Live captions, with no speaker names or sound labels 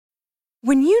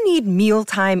When you need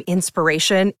mealtime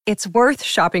inspiration, it's worth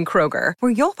shopping Kroger,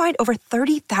 where you'll find over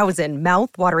 30,000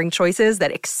 mouth-watering choices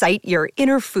that excite your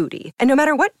inner foodie. And no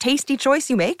matter what tasty choice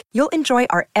you make, you'll enjoy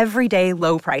our everyday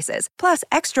low prices, plus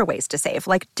extra ways to save,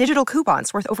 like digital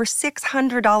coupons worth over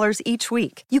 $600 each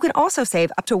week. You can also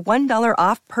save up to $1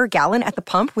 off per gallon at the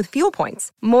pump with fuel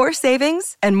points. More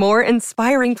savings and more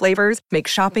inspiring flavors make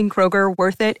shopping Kroger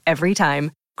worth it every time.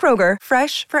 Kroger,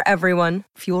 fresh for everyone.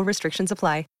 Fuel restrictions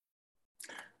apply.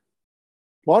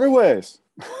 Waterways.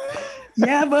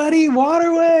 Yeah, buddy.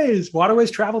 Waterways.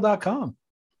 Waterwaystravel.com.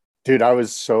 Dude, I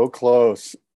was so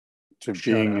close to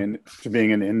being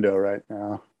in Indo right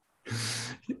now.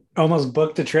 Almost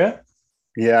booked a trip?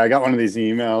 Yeah, I got one of these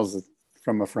emails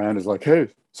from a friend who's like, hey,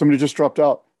 somebody just dropped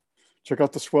out. Check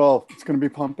out the swell. It's going to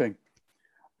be pumping.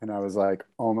 And I was like,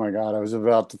 oh my God, I was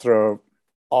about to throw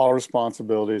all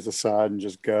responsibilities aside and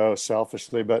just go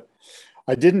selfishly. But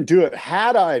I didn't do it.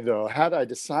 Had I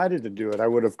decided to do it, I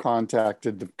would have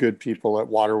contacted the good people at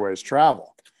Waterways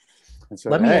Travel and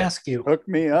said, let me ask you, hook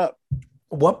me up.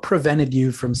 What prevented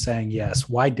you from saying yes?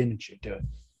 Why didn't you do it?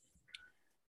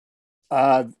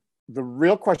 The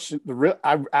real question,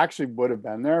 I actually would have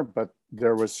been there, but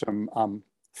there was some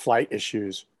flight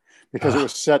issues because it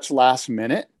was such last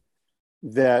minute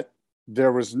that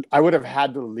I would have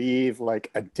had to leave like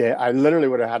a day. I literally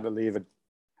would have had to leave a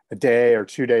day or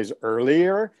 2 days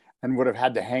earlier and would have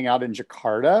had to hang out in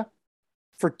Jakarta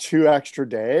for 2 extra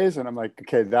days. And I'm like,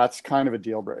 okay, that's kind of a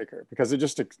deal breaker because it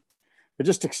just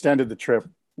extended the trip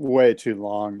way too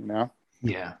long, you know?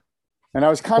 Yeah. And I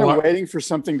was kind of waiting for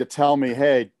something to tell me,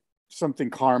 hey, something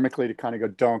karmically to kind of go,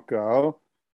 don't go,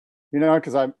 you know?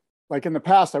 Cause I'm like in the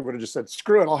past, I would have just said,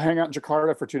 screw it. I'll hang out in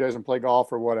Jakarta for 2 days and play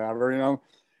golf or whatever, you know?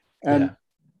 And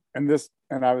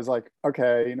I was like,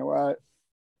 okay, you know what?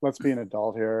 Let's be an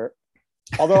adult here.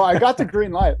 Although I got the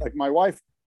green light, like my wife,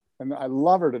 and I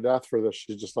love her to death for this.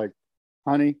 She's just like,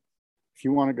 honey, if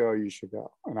you want to go, you should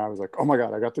go. And I was like, oh my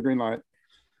God, I got the green light.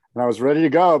 And I was ready to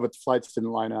go, but the flights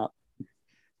didn't line up.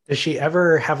 Does she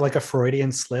ever have like a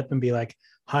Freudian slip and be like,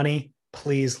 honey,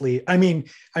 please leave? I mean,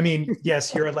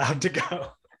 yes, you're allowed to go.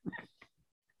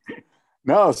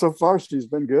 No, so far she's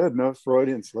been good. No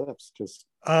Freudian slips. Just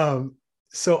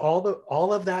so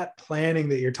all of that planning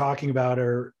that you're talking about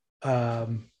or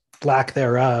lack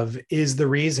thereof is the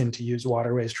reason to use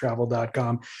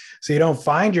waterwaystravel.com. So you don't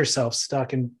find yourself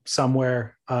stuck in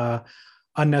somewhere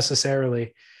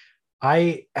unnecessarily.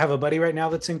 I have a buddy right now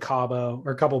that's in Cabo,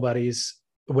 or a couple buddies.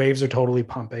 The waves are totally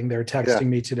pumping. They're texting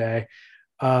me today.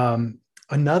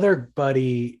 Another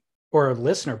buddy or a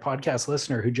listener, podcast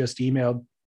listener, who just emailed,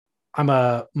 I'm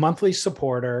a monthly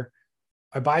supporter.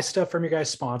 I buy stuff from your guys'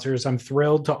 sponsors. I'm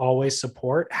thrilled to always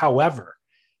support. However,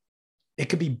 it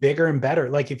could be bigger and better.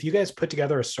 Like if you guys put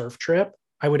together a surf trip,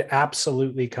 I would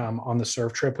absolutely come on the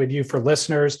surf trip with you. For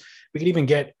listeners, we could even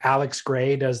get Alex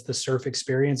Gray does the surf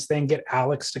experience thing, get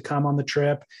Alex to come on the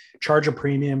trip, charge a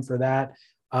premium for that.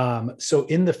 So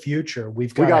in the future,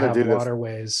 we've got to have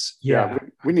Waterways. Yeah,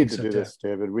 we need to do this,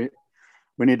 David. We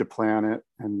need to plan it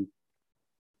and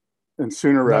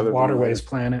sooner rather than Waterways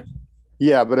plan it.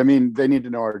 Yeah, but I mean, they need to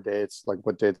know our dates, like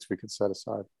what dates we could set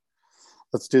aside.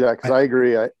 Let's do that because I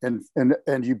agree.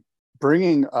 And you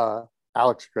bringing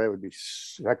Alex Gray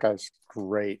that guy's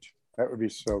great. That would be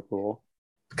so cool.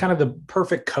 Kind of the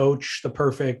perfect coach, the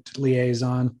perfect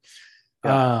liaison.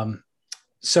 Yeah.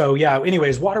 So yeah,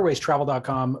 anyways,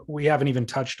 waterwaystravel.com. We haven't even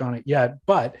touched on it yet,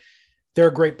 but they're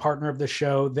a great partner of the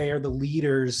show. They are the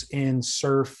leaders in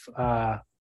surf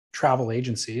travel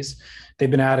agencies.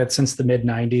 They've been at it since the mid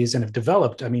 90s and have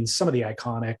developed, some of the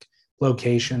iconic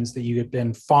locations that you have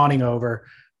been fawning over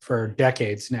for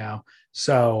decades now.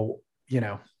 So, you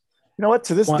know what,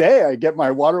 to this day, I get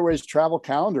my Waterways travel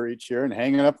calendar each year and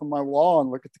hang it up on my wall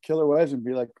and look at the killer waves and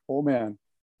be like, oh man,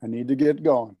 I need to get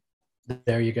going.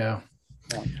 There you go.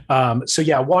 Yeah. So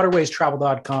yeah,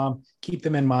 waterwaystravel.com, keep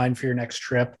them in mind for your next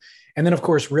trip. And then of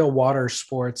course,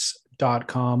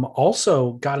 realwatersports.com.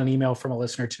 Also got an email from a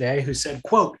listener today who said,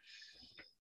 quote,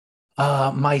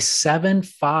 my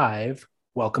 7.5,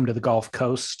 welcome to the Gulf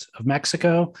Coast of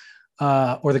Mexico,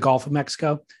 or the Gulf of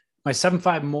Mexico. My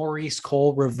 7.5 Maurice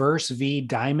Cole Reverse V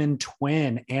Diamond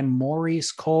Twin and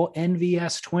Maurice Cole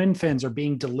NVS Twin Fins are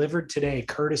being delivered today,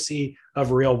 courtesy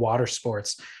of Real Water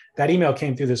Sports. That email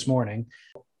came through this morning.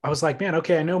 I was like, man,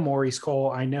 okay, I know Maurice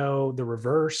Cole. I know the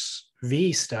Reverse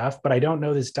V stuff, but I don't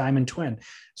know this Diamond Twin.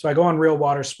 So I go on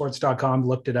realwatersports.com,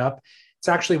 looked it up. It's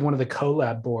actually one of the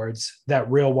collab boards that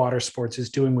Real Water Sports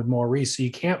is doing with Maurice. So you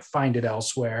can't find it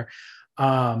elsewhere.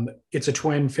 It's a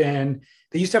twin fin.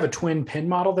 They used to have a twin pin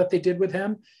model that they did with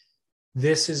him.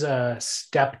 This is a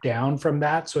step down from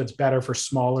that, so it's better for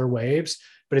smaller waves,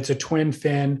 but it's a twin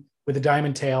fin with a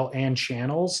diamond tail and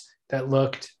channels that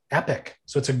looked epic.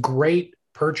 So it's a great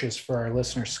purchase for our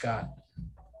listener, Scott.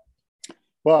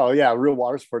 Well, yeah, Real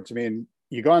Water Sports. I mean,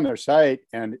 you go on their site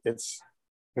and there's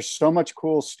so much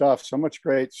cool stuff, so much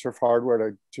great surf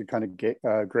hardware to kind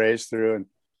of graze through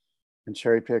and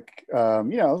cherry pick.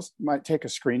 Might take a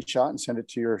screenshot and send it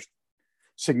to your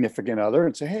significant other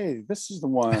and say, hey, this is the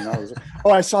one.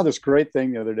 I saw this great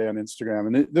thing the other day on Instagram.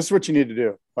 And this is what you need to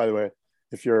do, by the way,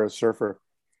 if you're a surfer.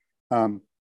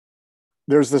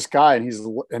 There's this guy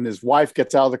and his wife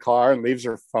gets out of the car and leaves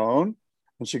her phone,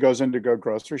 and she goes in to go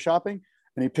grocery shopping,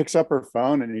 and he picks up her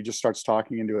phone and he just starts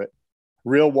talking into it.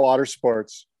 Real Water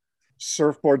Sports,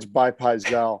 surfboards by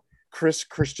Pyzel, Chris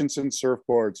Christensen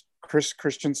surfboards,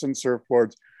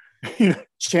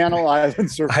 Channel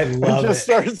Island surf. I love just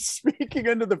starts speaking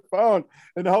into the phone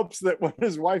in hopes that when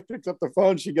his wife picks up the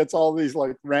phone, she gets all these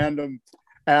like random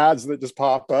ads that just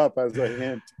pop up as a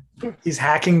hint. He's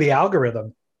hacking the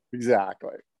algorithm.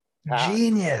 Exactly.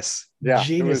 Genius. Yeah.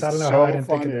 Genius. I don't know how I didn't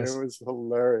think of this. It was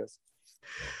hilarious.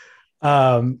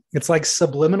 It's like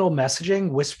subliminal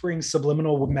messaging, whispering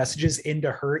subliminal messages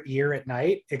into her ear at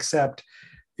night, except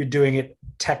you're doing it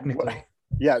technically.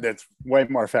 Yeah, that's way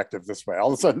more effective this way.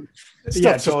 All of a sudden,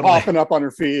 stuff's just popping up on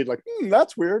her feed. Like,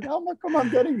 that's weird. How come I'm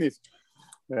getting these?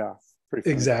 Yeah, pretty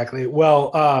funny. Exactly.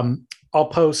 Well, I'll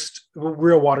post.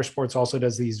 Real Water Sports also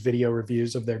does these video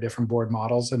reviews of their different board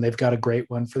models, and they've got a great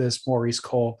one for this Maurice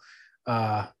Cole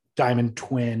Diamond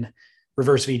Twin,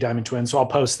 Reverse V Diamond Twin. So I'll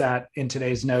post that in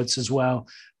today's notes as well.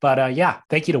 But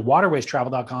thank you to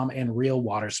waterwaystravel.com and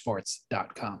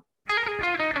realwatersports.com.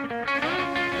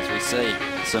 As we see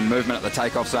some movement at the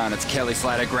takeoff zone, it's Kelly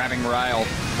Slater grabbing rail.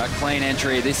 A clean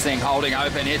entry, this thing holding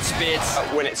open, it spits.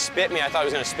 When it spit me, I thought it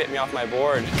was going to spit me off my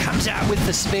board. Comes out with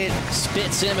the spit,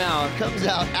 spits him out. Comes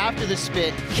out after the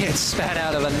spit. Gets spat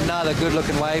out of another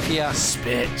good-looking wave here.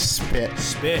 Spit.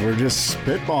 We're just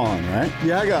spitballing, right?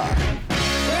 Yeah, guy.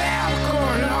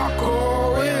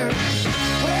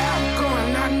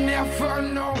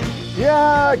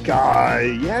 Yeah,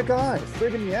 guy.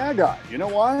 Friggin' yeah, guy. You know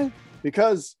why?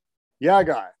 Because yeah,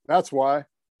 guy. That's why.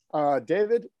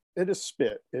 David, it is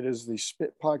Spit. It is the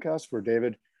Spit podcast where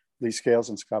David, Lee Scales,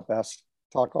 and Scott Bass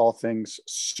talk all things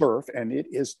surf. And it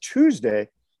is Tuesday,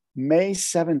 May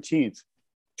 17th,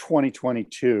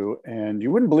 2022. And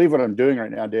you wouldn't believe what I'm doing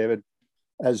right now, David.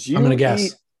 I'm going to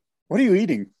guess. What are you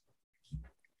eating?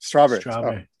 Strawberries.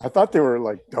 Strawberry. I thought they were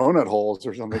like donut holes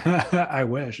or something. I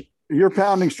wish. You're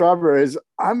pounding strawberries.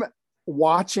 I'm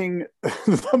watching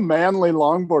the Manly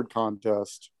longboard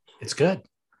contest. It's good.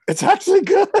 It's actually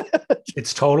good.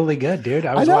 It's totally good, dude.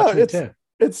 I was watching it too.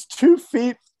 It's 2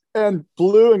 feet and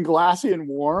blue and glassy and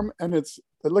warm, and it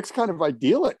looks kind of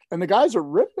idyllic. And the guys are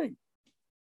ripping.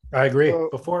 I agree. So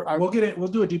we'll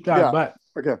do a deep dive, but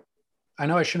okay. I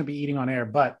know I shouldn't be eating on air,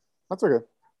 but that's okay.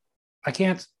 I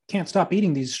can't stop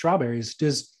eating these strawberries.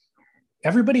 Does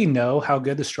everybody know how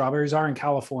good the strawberries are in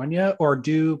California, or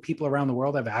do people around the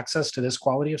world have access to this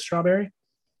quality of strawberry?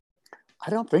 I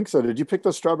don't think so. Did you pick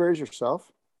those strawberries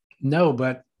yourself? No,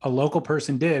 but a local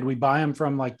person did. We buy them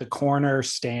from like the corner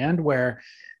stand where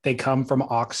they come from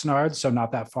Oxnard, so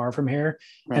not that far from here.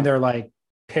 Yeah. And they're like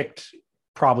picked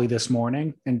probably this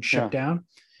morning and shipped down.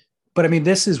 But I mean,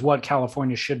 this is what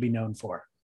California should be known for.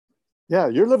 Yeah,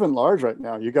 you're living large right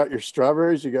now. You got your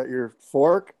strawberries, you got your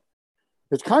fork.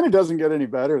 It kind of doesn't get any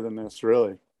better than this,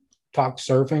 really. Talk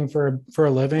surfing for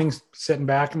a living, sitting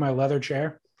back in my leather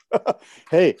chair.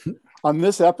 Hey, on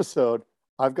this episode,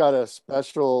 I've got a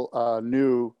special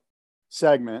new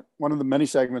segment, one of the many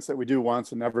segments that we do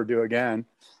once and never do again.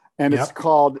 And it's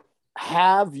called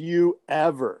Have You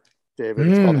Ever, David?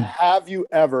 It's called Have You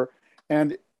Ever?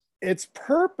 And its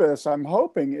purpose, I'm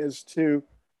hoping, is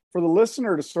for the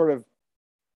listener to sort of,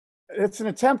 it's an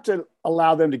attempt to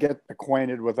allow them to get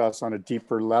acquainted with us on a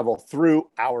deeper level through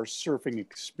our surfing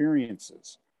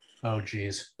experiences. Oh,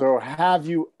 geez. So have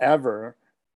you ever?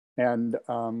 And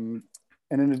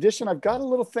in addition, I've got a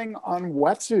little thing on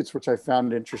wetsuits, which I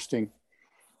found interesting.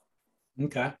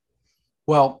 Okay.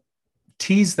 Well,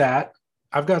 tease that.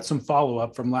 I've got some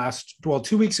follow-up from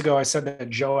 2 weeks ago. I said that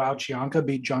Joe Alcianca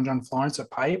beat John Florence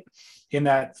at Pipe in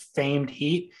that famed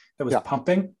heat that was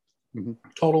pumping. Mm-hmm.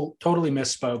 Totally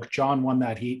misspoke. John won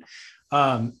that heat.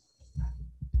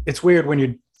 It's weird when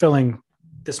you're filling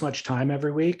this much time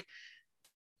every week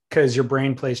because your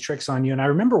brain plays tricks on you. And I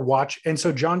remember and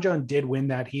so John did win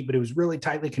that heat, but it was really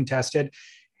tightly contested.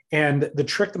 And the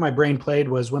trick that my brain played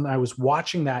was when I was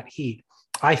watching that heat,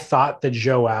 I thought that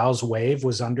Joao's wave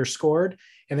was underscored.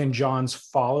 And then John's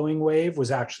following wave was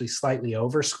actually slightly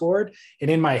overscored. And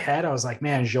in my head, I was like,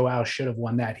 man, Joao should have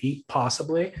won that heat,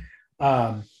 possibly.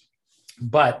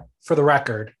 But for the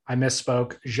record, I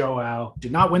misspoke. Joao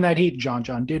did not win that heat. John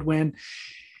did win.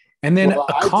 And then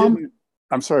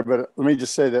I'm sorry, but let me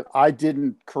just say that I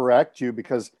didn't correct you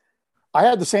because I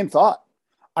had the same thought.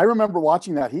 I remember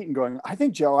watching that heat and going, I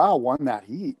think Joao won that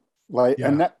heat.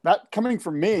 And that coming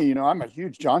from me, you know, I'm a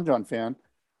huge John fan.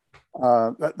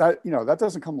 That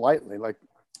doesn't come lightly. Like,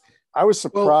 I was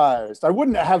surprised. I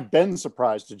wouldn't have been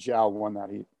surprised if Joao won that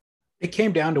heat. It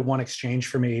came down to one exchange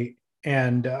for me.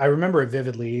 And I remember it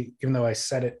vividly, even though I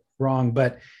said it wrong,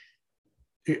 but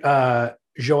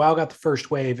Joao got the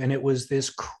first wave, and it was this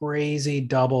crazy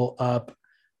double up,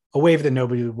 a wave that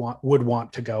nobody would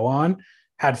want to go on.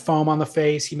 Had foam on the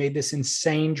face. He made this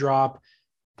insane drop,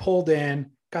 pulled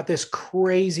in, got this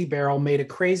crazy barrel, made a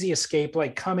crazy escape,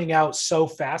 like coming out so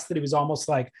fast that he was almost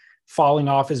like falling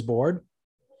off his board.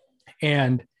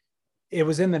 And it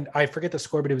was I forget the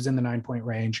score, but it was in the 9-point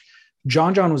range.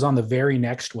 John was on the very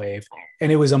next wave,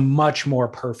 and it was a much more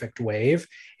perfect wave.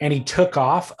 And he took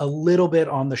off a little bit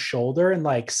on the shoulder and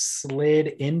like slid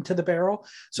into the barrel.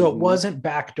 So it wasn't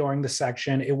backdooring the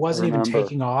section. It wasn't even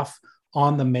taking off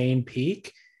on the main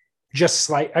peak. Just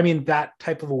slight. I mean, that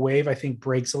type of a wave, I think,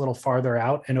 breaks a little farther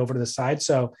out and over to the side.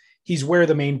 So he's where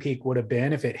the main peak would have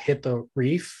been if it hit the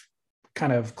reef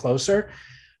kind of closer.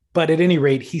 But at any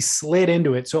rate, he slid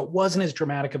into it. So it wasn't as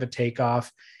dramatic of a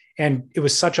takeoff. And it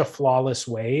was such a flawless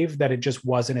wave that it just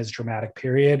wasn't as dramatic,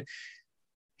 period.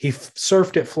 He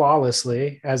surfed it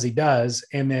flawlessly, as he does,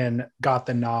 and then got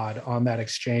the nod on that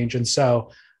exchange. And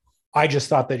so I just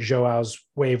thought that Joao's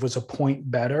wave was a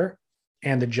point better,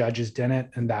 and the judges didn't,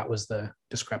 and that was the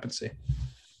discrepancy.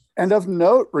 And of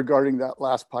note regarding that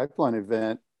last pipeline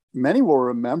event, many will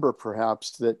remember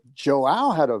perhaps that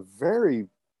Joao had a very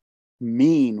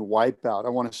mean wipeout. I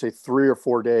want to say 3 or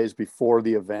 4 days before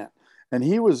the event. And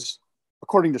he was,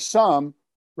 according to some,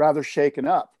 rather shaken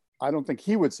up. I don't think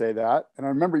he would say that. And I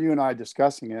remember you and I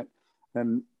discussing it.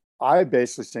 And I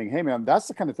basically saying, hey, man, that's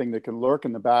the kind of thing that can lurk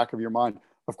in the back of your mind.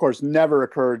 Of course, never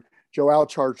occurred. Joao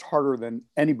charged harder than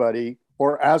anybody,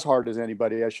 or as hard as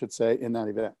anybody, I should say, in that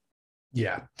event.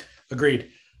 Yeah,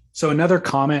 agreed. So another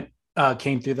comment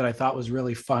came through that I thought was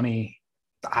really funny.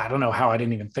 I don't know how I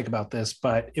didn't even think about this,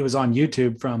 but it was on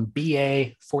YouTube from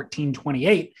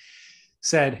BA1428.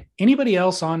 Said, anybody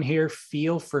else on here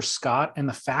feel for Scott and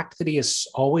the fact that he is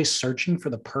always searching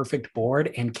for the perfect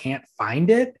board and can't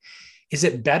find it? Is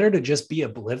it better to just be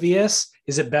oblivious?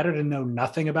 Is it better to know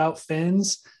nothing about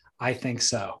fins? I think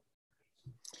so.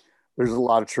 There's a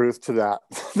lot of truth to that.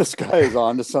 This guy is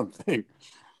on to something.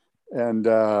 And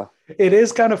it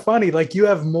is kind of funny. Like, you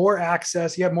have more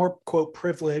access, you have more, quote,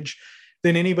 privilege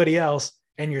than anybody else,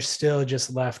 and you're still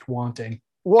just left wanting.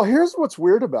 Well, here's what's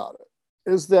weird about it.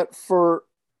 Is that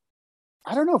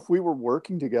I don't know if we were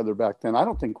working together back then. I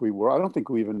don't think we were. I don't think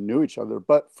we even knew each other.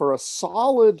 But for a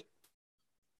solid,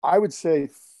 I would say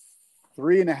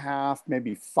 3.5,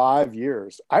 maybe 5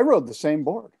 years, I rode the same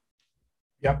board.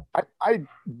 Yep. I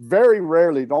very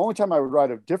rarely, the only time I would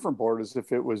ride a different board is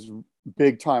if it was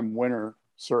big time winter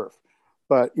surf.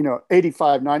 But,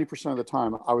 85, 90% of the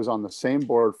time I was on the same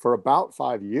board for about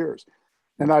 5 years.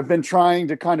 And I've been trying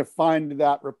to kind of find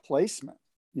that replacement.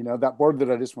 That board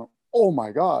that I just went, oh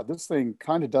my God, this thing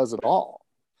kind of does it all.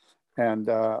 And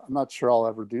I'm not sure I'll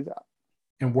ever do that.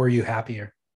 And were you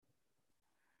happier?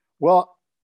 Well,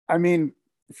 I mean,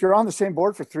 if you're on the same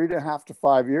board for 3.5 to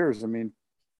 5 years, I mean,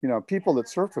 people that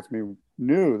surfed with me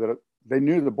knew that they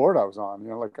knew the board I was on.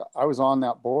 Like, I was on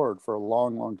that board for a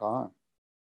long, long time.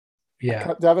 Yeah. I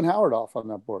cut Devin Howard off on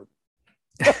that board.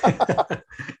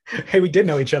 Hey, we did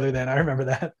know each other then. I remember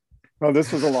that. No,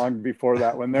 this was long before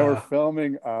that when they were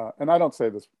filming. And I don't say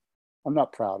this, I'm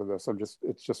not proud of this.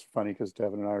 It's just funny because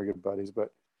Devin and I are good buddies, but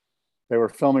they were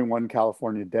filming One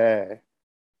California Day.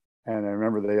 And I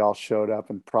remember they all showed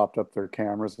up and propped up their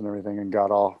cameras and everything and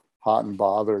got all hot and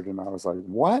bothered. And I was like,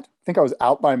 what? I think I was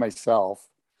out by myself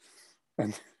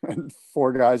and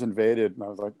 4 guys invaded. And I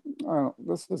was like, oh,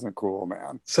 this isn't cool,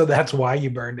 man. So that's why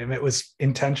you burned him. It was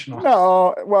intentional.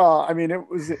 No, well, I mean, it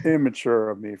was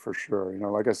immature of me for sure.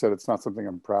 Like I said, it's not something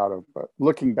I'm proud of, but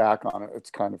looking back on it,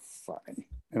 it's kind of funny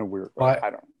in a weird way.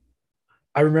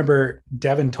 I remember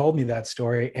Devin told me that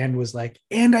story and was like,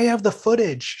 and I have the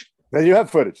footage. You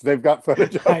have footage. They've got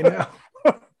footage. I know.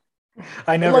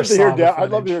 I never saw the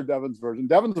I'd love to hear Devin's version.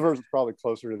 Devin's version is probably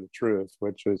closer to the truth,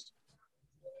 which is,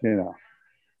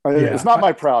 it's not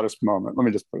my proudest moment. Let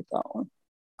me just put it that way.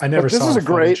 I never saw this is a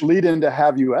great lead in to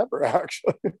Have You Ever,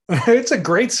 actually. It's a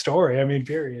great story. I mean,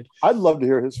 period. I'd love to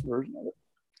hear his version of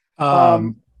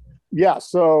it. Yeah.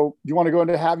 So do you want to go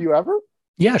into have you ever?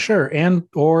 Yeah, sure. And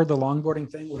or the longboarding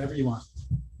thing, whatever you want.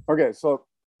 Okay. So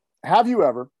have you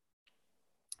ever,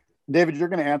 David, you're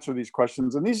going to answer these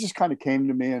questions, and these just kind of came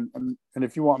to me, and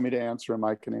if you want me to answer them,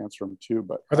 I can answer them too.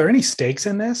 But are there any stakes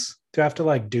in this? Do I have to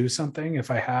like do something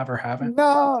if I have or haven't?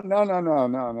 No.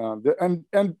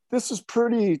 And this is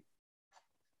pretty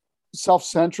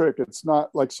self-centric. It's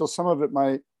not like, so some of it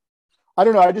might, I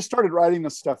don't know. I just started writing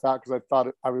this stuff out because I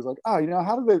thought I was like, how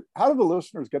do the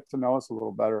listeners get to know us a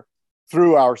little better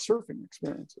through our surfing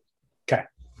experiences? Okay.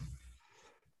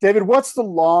 David, what's the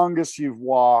longest you've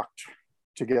walked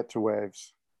to get to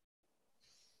waves?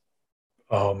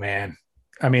 Oh man.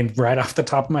 I mean, right off the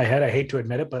top of my head, I hate to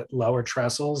admit it, but Lower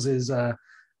Trestles is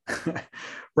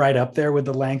right up there with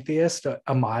the lengthiest,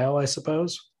 a mile, I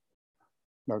suppose.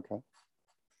 Okay.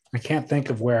 I can't think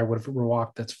of where I would have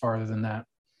walked that's farther than that.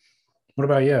 What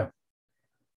about you?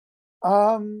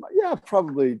 Yeah,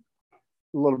 probably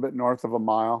a little bit north of a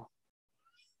mile.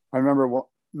 I remember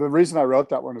the reason I wrote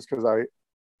that one is because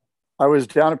I was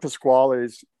down at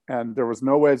Pasquale's, and there was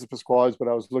no waves at Pasquale's, but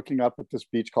I was looking up at this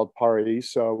beach called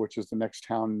Paraíso, which is the next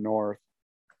town north.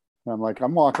 And I'm like,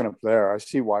 I'm walking up there. I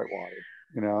see whitewater,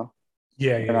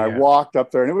 Yeah. And I walked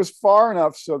up there, and it was far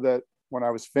enough so that when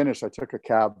I was finished, I took a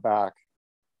cab back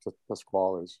to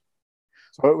Pasquale's.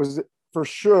 So it was for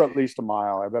sure at least a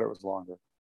mile. I bet it was longer.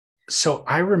 So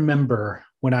I remember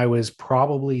when I was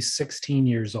probably 16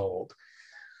 years old,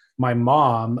 my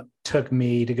mom took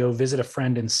me to go visit a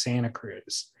friend in Santa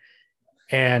Cruz.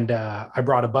 And I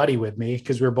brought a buddy with me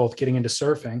because we were both getting into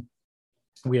surfing.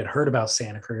 We had heard about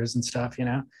Santa Cruz and stuff,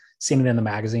 seen it in the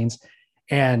magazines.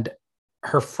 And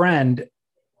her friend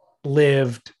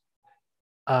wasn't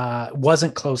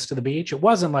close to the beach. It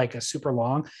wasn't like a super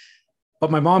long,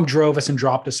 but my mom drove us and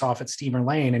dropped us off at Steamer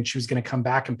Lane, and she was going to come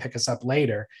back and pick us up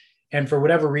later. And for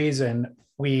whatever reason,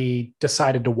 we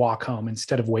decided to walk home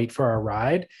instead of wait for our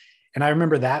ride. And I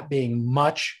remember that being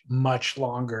much, much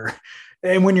longer.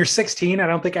 And when you're 16, I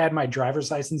don't think I had my driver's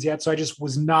license yet. So I just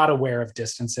was not aware of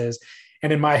distances.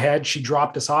 And in my head, she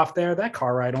dropped us off there. That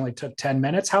car ride only took 10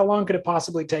 minutes. How long could it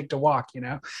possibly take to walk,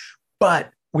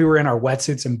 But we were in our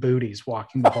wetsuits and booties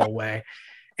walking the whole way.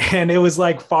 And it was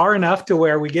like far enough to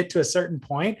where we get to a certain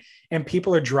point and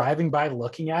people are driving by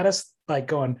looking at us like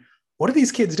going, what are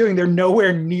these kids doing? They're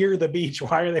nowhere near the beach.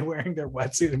 Why are they wearing their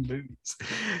wetsuit and booties?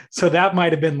 So that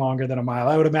might have been longer than a mile.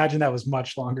 I would imagine that was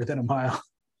much longer than a mile.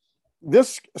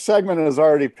 This segment has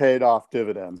already paid off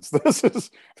dividends.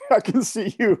 I can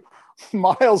see you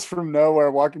miles from nowhere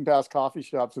walking past coffee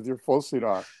shops with your full suit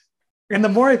on. And the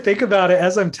more I think about it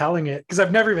as I'm telling it, because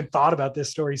I've never even thought about this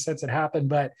story since it happened,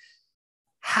 but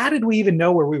how did we even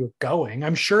know where we were going?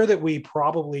 I'm sure that we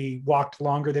probably walked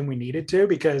longer than we needed to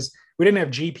because we didn't have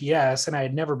GPS and I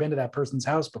had never been to that person's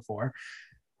house before.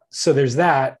 So there's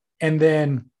that. And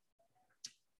then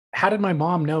how did my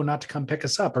mom know not to come pick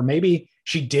us up? Or maybe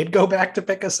she did go back to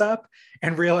pick us up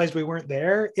and realized we weren't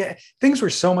there. Yeah, things were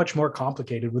so much more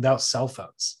complicated without cell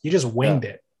phones. You just winged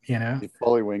it, You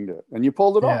fully winged it and you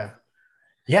pulled it off.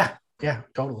 Yeah,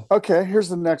 totally. Okay, here's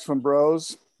the next one,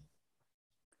 bros.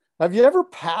 Have you ever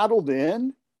paddled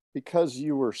in because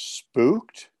you were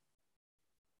spooked?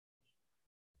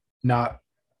 No,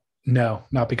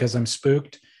 not because I'm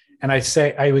spooked. And I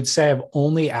would say I've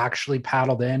only actually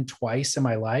paddled in twice in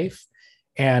my life.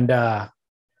 And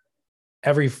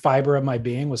every fiber of my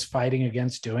being was fighting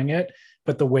against doing it.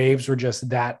 But the waves were just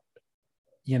that,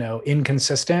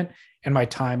 inconsistent. And my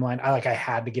timeline, I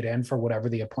had to get in for whatever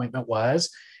the appointment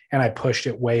was. And I pushed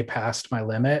it way past my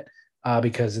limit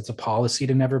because it's a policy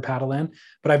to never paddle in.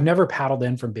 But I've never paddled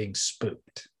in from being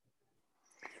spooked.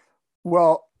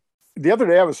 Well, the other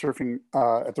day I was surfing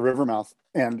at the river mouth,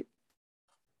 and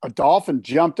a dolphin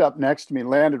jumped up next to me,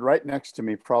 landed right next to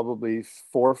me, probably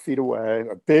 4 feet away,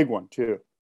 a big one too.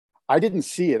 I didn't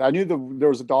see it. I knew there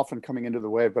was a dolphin coming into the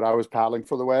wave, but I was paddling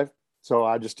for the wave. So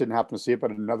I just didn't happen to see it,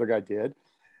 but another guy did.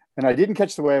 And I didn't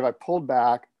catch the wave. I pulled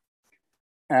back.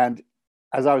 And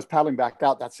as I was paddling back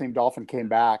out, that same dolphin came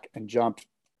back and jumped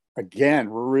again,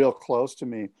 real close to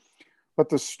me. But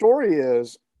the story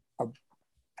is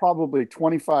probably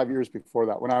 25 years before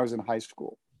that, when I was in high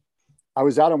school. I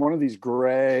was out on one of these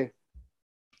gray,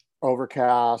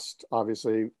 overcast,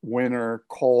 obviously winter,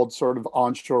 cold, sort of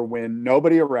onshore wind,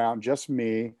 nobody around, just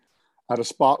me at a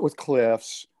spot with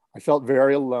cliffs. I felt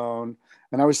very alone.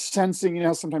 And I was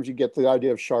sensing, sometimes you get the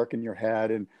idea of shark in your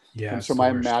head. And so my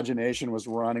imagination was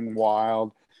running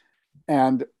wild.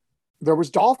 And there was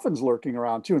dolphins lurking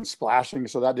around too and splashing.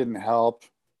 So that didn't help.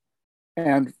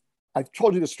 And I've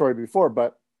told you this story before,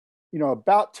 but,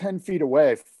 about 10 feet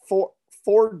away,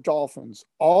 4 dolphins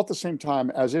all at the same time,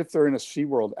 as if they're in a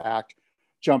SeaWorld act,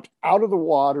 jumped out of the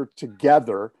water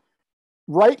together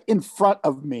right in front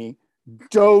of me,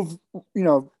 dove,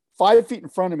 5 feet in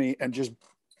front of me, and just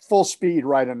full speed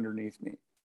right underneath me.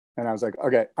 And I was like,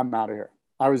 okay, I'm out of here.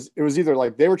 It was either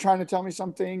like they were trying to tell me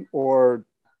something, or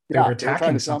they were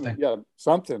attacking something.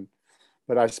 Something.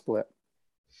 But I split.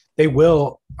 They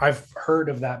will. I've heard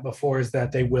of that before, is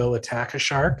that they will attack a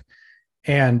shark.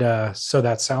 And so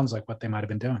that sounds like what they might have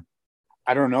been doing.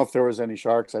 I don't know if there was any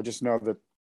sharks. I just know that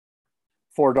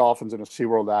 4 dolphins in a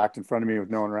SeaWorld act in front of me with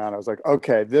no one around. I was like,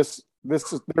 okay, this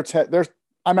is there's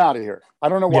I'm out of here. I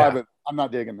don't know why, but I'm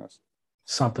not digging this.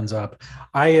 Something's up.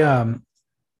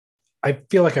 I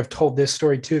feel like I've told this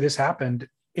story too. This happened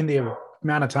in the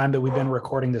amount of time that we've been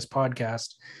recording this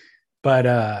podcast. But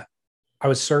I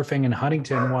was surfing in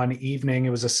Huntington one evening. It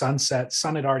was a sunset.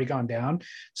 Sun had already gone down.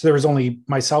 So there was only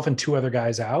myself and 2 other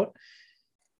guys out.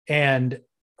 And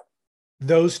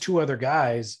those 2 other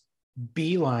guys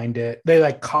beelined it.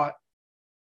 They caught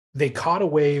a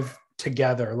wave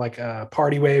together, like a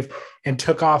party wave, and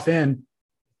took off in.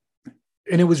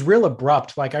 And it was real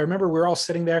abrupt. Like, I remember we were all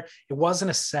sitting there. It wasn't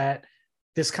a set.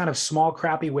 This kind of small,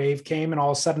 crappy wave came, and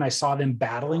all of a sudden I saw them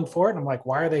battling for it. And I'm like,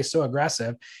 why are they so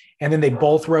aggressive? And then they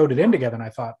both rode it in together. And I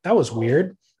thought, that was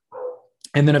weird.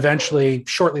 And then eventually,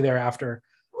 shortly thereafter,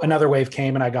 another wave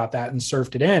came, and I got that and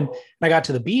surfed it in. And I got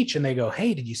to the beach, and they go,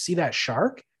 hey, did you see that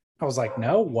shark? I was like,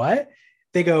 no, what?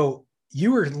 They go,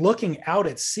 you were looking out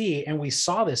at sea, and we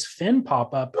saw this fin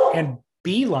pop up and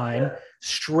beeline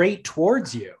straight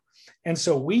towards you. And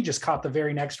so we just caught the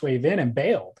very next wave in and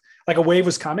bailed. Like, a wave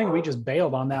was coming, we just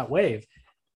bailed on that wave.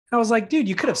 I was like, dude,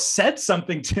 you could have said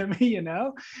something to me,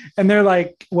 And they're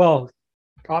like, well,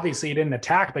 obviously he didn't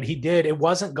attack, but he did. It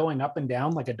wasn't going up and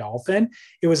down like a dolphin.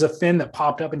 It was a fin that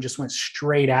popped up and just went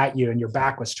straight at you, and your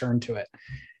back was turned to it.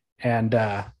 And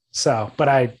but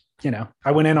I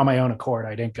went in on my own accord.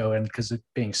 I didn't go in because of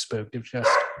being spooked. It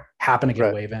just happened to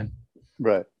get a wave in.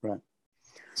 Right.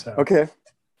 So, okay.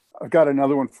 I've got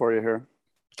another one for you here.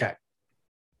 Okay.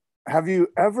 Have you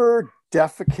ever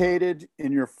defecated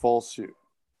in your full suit?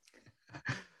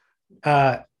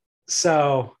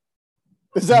 So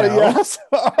is that no. A yes?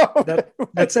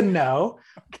 That's a no.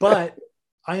 Okay. But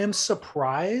I am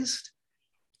surprised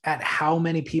at how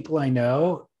many people I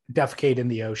know defecate in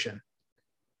the ocean,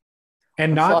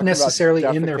 and not necessarily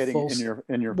in their full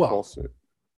in your full suit.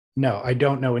 No, I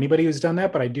don't know anybody who's done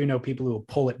that, but I do know people who will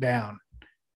pull it down.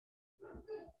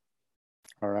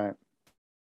 All right.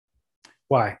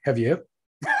 Why? Have you?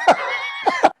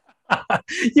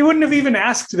 You wouldn't have even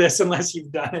asked this unless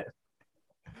you've done it.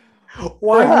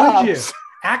 Why would you?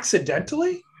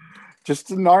 Accidentally?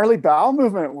 Just a gnarly bowel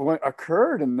movement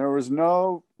occurred, and there was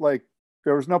no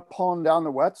pulling down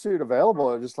the wetsuit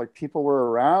available. It was just like people were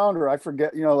around, or I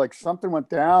forget, something went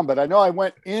down. But I know I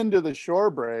went into the shore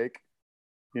break,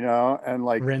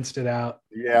 and rinsed it out.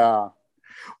 Yeah.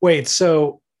 Wait,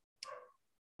 so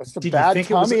that's a bad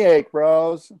tummy ache,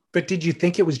 bros. But did you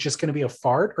think it was just going to be a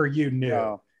fart, or you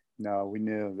knew? No, we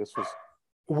knew this was.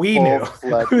 We knew.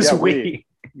 Who's we?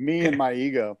 Me and my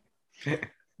ego.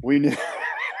 We knew.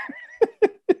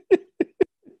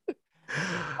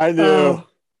 I knew.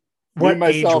 What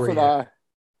myself age and were you?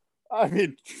 I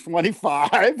mean, 25.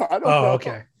 I don't know. Oh,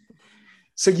 okay.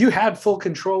 So you had full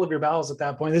control of your bowels at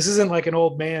that point. This isn't like an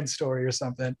old man story or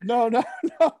something. No.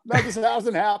 This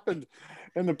hasn't happened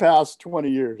in the past 20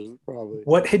 years, probably.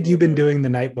 What had you been doing the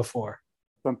night before?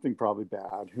 Something probably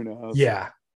bad. Who knows? Yeah.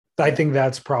 I think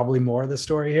that's probably more of the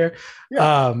story here.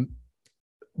 Yeah.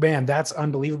 Man, that's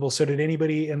unbelievable. So did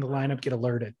anybody in the lineup get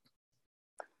alerted?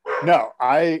 No,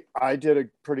 I did a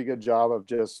pretty good job of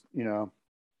just,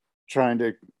 trying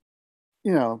to,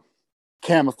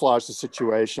 camouflage the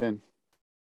situation.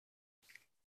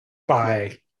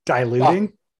 By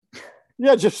diluting?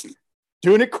 Yeah, just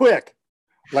doing it quick.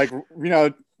 Like,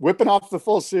 whipping off the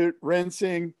full suit,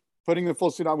 rinsing, putting the full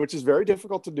suit on, which is very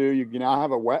difficult to do. You now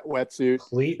have a wetsuit.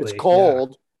 Completely, it's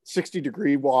cold,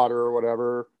 60-degree water or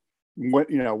whatever,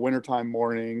 wintertime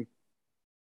morning.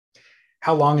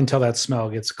 How long until that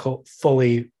smell gets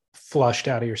fully flushed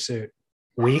out of your suit?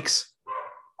 Weeks?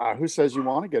 Who says you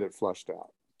want to get it flushed out?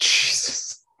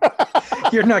 Jesus.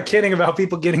 You're not kidding about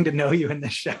people getting to know you in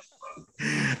this show.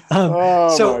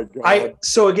 My God.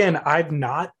 So again, I've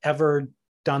not ever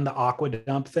done the aqua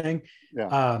dump thing.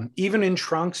 Yeah. Even in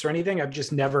trunks or anything, I've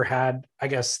just never had, I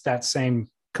guess, that same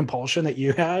compulsion that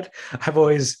you had. I've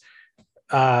always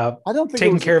I don't think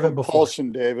taken care of it before.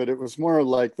 Compulsion, David. It was more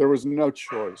like there was no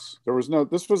choice.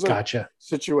 This was a gotcha.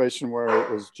 situation where it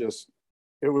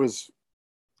was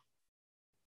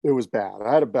it was bad.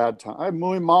 I had a bad time. I had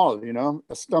muy mal,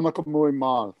 a stomach of muy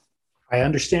mal. I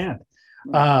understand.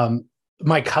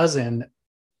 My cousin,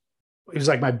 he was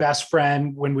like my best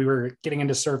friend when we were getting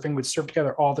into surfing. We'd surf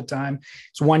together all the time.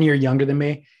 He's 1 year younger than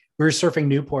me. We were surfing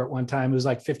Newport one time. It was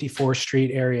like 54th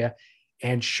Street area.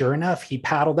 And sure enough, he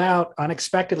paddled out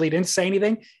unexpectedly, didn't say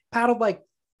anything, paddled like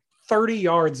 30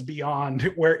 yards beyond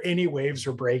where any waves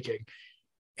were breaking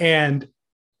and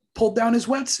pulled down his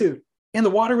wetsuit, and the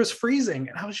water was freezing.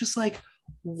 And I was just like,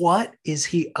 what is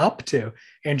he up to?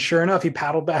 And sure enough, he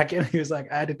paddled back in. He was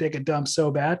like, I had to take a dump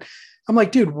so bad. I'm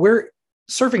like, dude, we're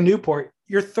surfing Newport.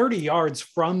 You're 30 yards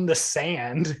from the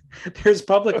sand. There's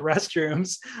public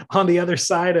restrooms on the other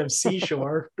side of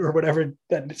Seashore or whatever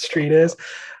that street is.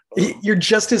 You're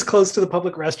just as close to the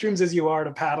public restrooms as you are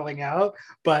to paddling out,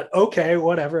 but okay,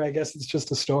 whatever. I guess it's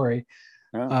just a story.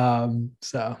 Yeah.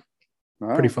 So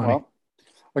Right, pretty funny. well,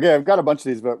 okay, I've got a bunch of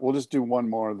these, but we'll just do one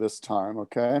more this time.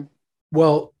 Okay.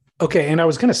 Well, okay. And I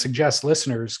was going to suggest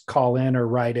listeners call in or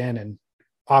write in and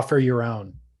offer your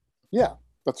own. Yeah,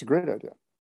 that's a great idea.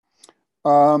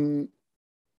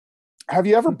 Have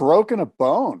you ever broken a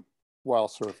bone while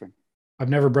surfing? I've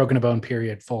never broken a bone,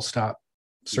 period, full stop,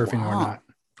 surfing or not.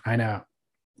 I know.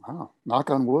 Wow.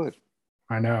 Knock on wood.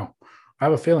 I know. I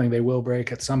have a feeling they will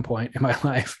break at some point in my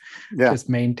life. Yeah. Just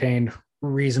maintained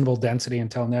reasonable density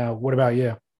until now. What about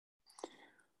you?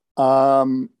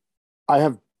 I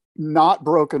have not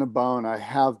broken a bone. I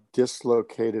have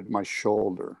dislocated my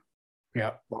shoulder.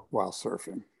 Yeah. While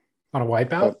surfing. On a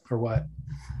wipeout or what?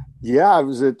 Yeah, I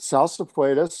was at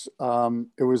Salsapuedas.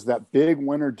 It was that big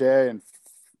winter day in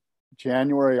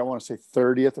January, I want to say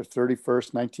 30th or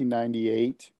 31st,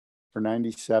 1998 or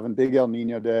 97, big El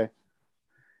Nino day.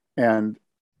 And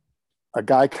a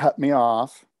guy cut me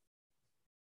off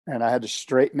and I had to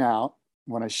straighten out.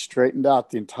 When I straightened out,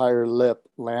 the entire lip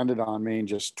landed on me and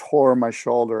just tore my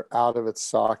shoulder out of its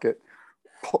socket,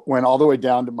 went all the way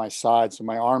down to my side. So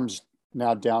my arm's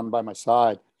now down by my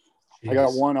side. Jeez. I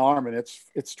got one arm and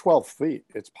it's 12 feet.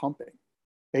 It's pumping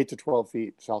 8 to 12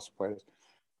 feet, Salsapuedas.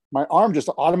 My arm just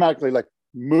automatically like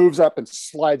moves up and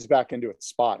slides back into its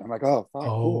spot. I'm like, oh,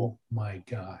 cool. My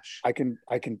gosh. I can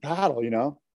paddle,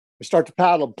 I start to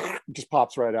paddle, it just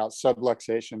pops right out.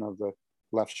 Subluxation of the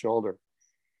left shoulder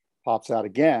pops out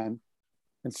again.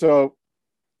 And so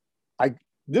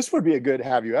this would be a good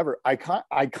have you ever. I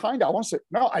want to say,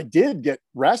 no, I did get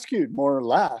rescued more or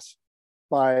less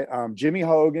by Jimmy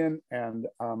Hogan and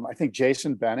I think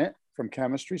Jason Bennett from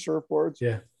Chemistry Surfboards.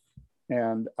 Yeah.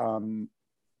 And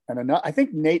I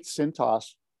think Nate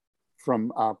Sintos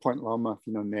from Point Loma, if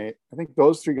you know Nate. I think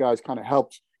those three guys kind of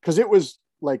helped because it was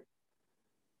like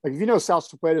if you know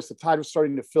Salsapuedas, the tide was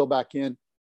starting to fill back in,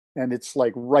 and it's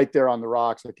like right there on the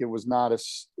rocks. Like it was not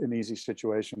an easy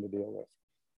situation to deal with.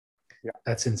 Yeah,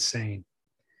 that's insane.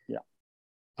 Yeah,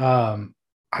 I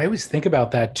always think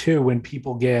about that too when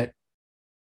people get,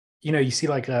 you see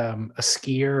like a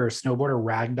skier or snowboarder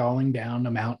ragdolling down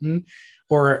a mountain,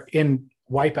 or in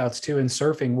wipeouts too in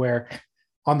surfing, where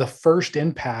on the first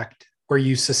impact where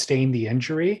you sustain the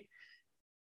injury,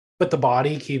 but the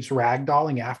body keeps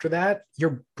ragdolling after that,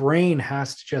 your brain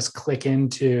has to just click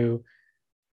into,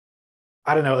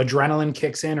 I don't know, adrenaline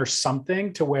kicks in or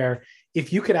something to where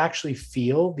if you could actually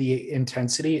feel the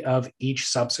intensity of each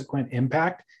subsequent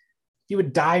impact, you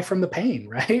would die from the pain,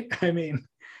 right? I mean,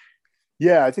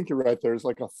 yeah, I think you're right. There's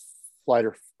like a fight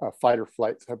or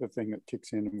flight type of thing that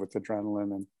kicks in with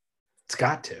adrenaline, and it's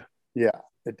got to. Yeah,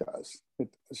 it does.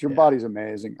 Your body's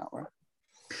amazing that way.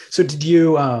 So did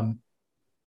you,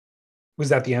 was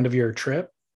that the end of your trip?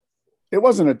 It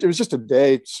wasn't, it was just a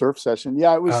day surf session.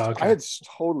 Yeah, it was, okay. I had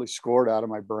totally scored out of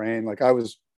my brain. Like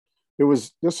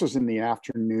this was in the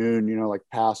afternoon, like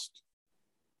past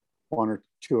 1 or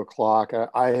 2 o'clock.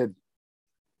 I had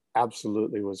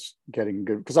absolutely was getting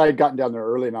good because I had gotten down there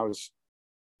early and I was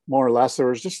more or less, there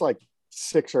was just like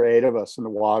 6 or 8 of us in the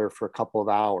water for a couple of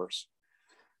hours.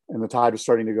 And the tide was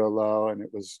starting to go low, and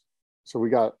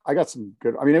I got some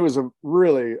good, it was a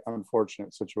really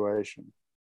unfortunate situation,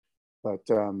 but,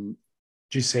 did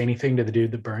you say anything to the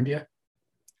dude that burned you?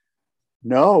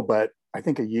 No, but I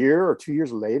think a year or 2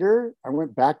 years later, I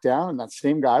went back down and that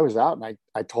same guy was out, and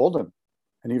I told him,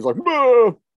 and he was like,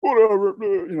 whatever,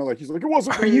 he's like, it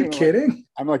wasn't. Are you kidding?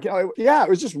 I'm like, yeah, it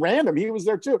was just random. He was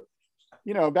there too.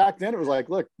 Back then it was like,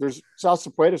 look, there's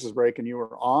Salsapuedas is breaking. You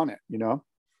were on it,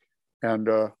 and,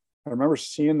 I remember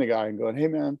seeing the guy and going, hey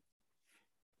man,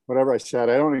 whatever I said,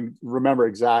 I don't even remember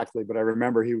exactly, but I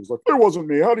remember he was like, it wasn't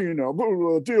me. How do you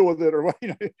know? Deal with it. Or what? He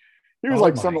was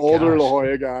like some older La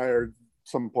Jolla guy or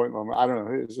some Point Loma. I don't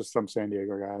know. It was just some San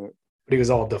Diego guy. But he was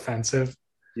all defensive.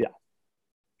 Yeah.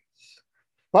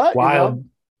 But wild.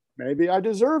 maybe I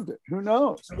deserved it. Who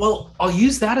knows? Well, I'll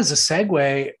use that as a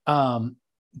segue.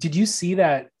 Did you see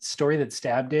that story that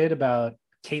Stab did about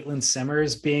Caitlin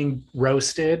Simmers being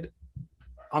roasted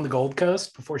on the Gold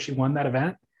Coast before she won that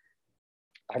event?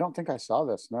 I don't think I saw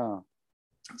this. No.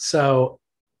 So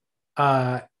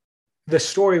the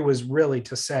story was really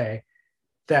to say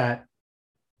that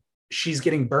she's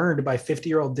getting burned by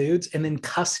 50-year-old dudes and then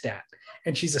cussed at.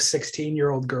 And she's a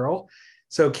 16-year-old girl.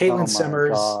 So Caitlin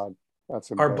Simmers,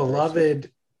 our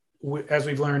beloved, as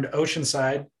we've learned,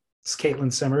 Oceanside, it's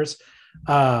Caitlin Simmers,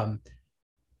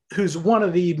 who's one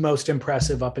of the most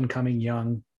impressive up-and-coming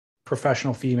young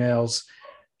professional females.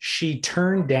 She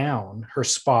turned down her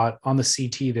spot on the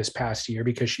CT this past year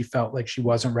because she felt like she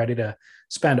wasn't ready to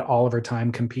spend all of her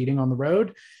time competing on the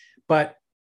road. But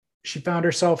she found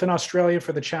herself in Australia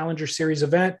for the Challenger Series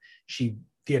event.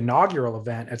 The inaugural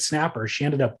event at Snapper, she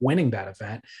ended up winning that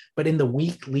event. But in the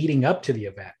week leading up to the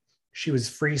event, she was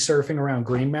free surfing around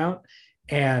Greenmount.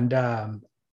 And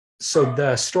so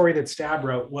the story that Stab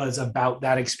wrote was about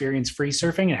that experience free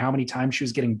surfing and how many times she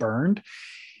was getting burned.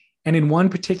 And in one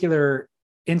particular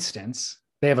instance,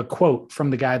 they have a quote from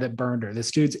the guy that burned her.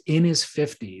 This dude's in his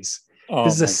 50s.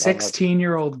 This is a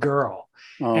 16-year-old girl.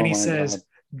 And he says,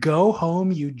 "Go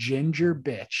home, you ginger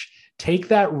bitch. Take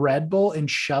that Red Bull and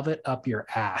shove it up your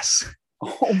ass."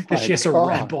 She has a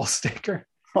Red Bull sticker.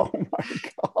 Oh my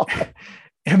God.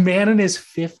 A man in his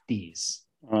 50s.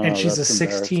 And she's a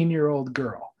 16-year-old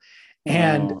girl.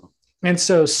 And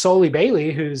so Soli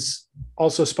Bailey, who's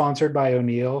also sponsored by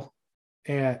O'Neill,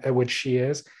 which she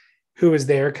is, who was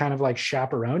there kind of like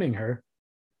chaperoning her,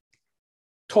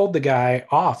 told the guy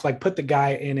off, like put the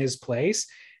guy in his place,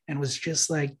 and was just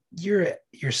like, you're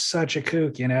such a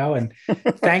kook, you know? And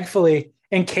thankfully,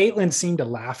 and Caitlin seemed to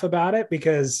laugh about it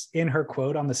because in her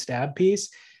quote on the Stab piece,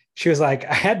 she was like,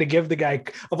 I had to give the guy,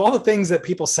 of all the things that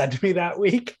people said to me that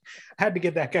week, I had to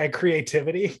give that guy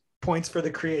points for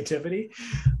the creativity.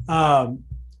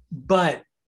 But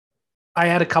I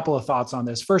had a couple of thoughts on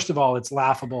this. First of all, it's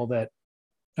laughable that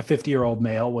a 50-year-old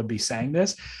male would be saying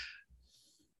this.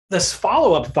 This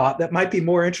follow-up thought that might be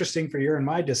more interesting for your and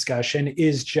my discussion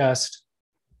is just,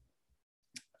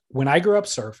 when I grew up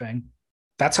surfing,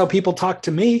 that's how people talked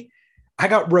to me. I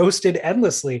got roasted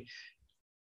endlessly.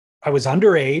 I was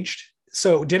underage,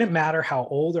 so it didn't matter how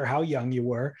old or how young you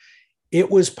were. It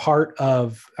was part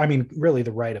of, really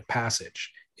the rite of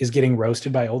passage is getting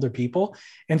roasted by older people.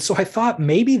 And so I thought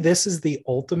maybe this is the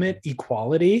ultimate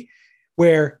equality,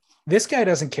 where this guy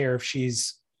doesn't care if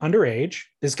she's underage.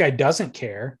 This guy doesn't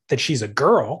care that she's a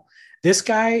girl. This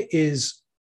guy is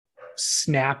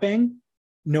snapping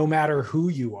no matter who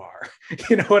you are.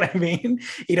 You know what I mean?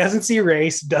 He doesn't see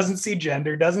race, doesn't see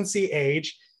gender, doesn't see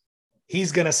age.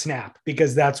 He's going to snap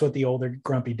because that's what the older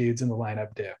grumpy dudes in the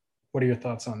lineup do. What are your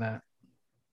thoughts on that?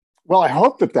 Well, I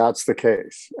hope that that's the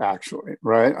case, actually,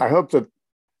 right? I hope that,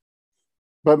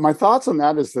 but my thoughts on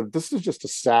that is that this is just a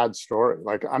sad story.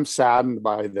 Like, I'm saddened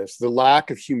by this. The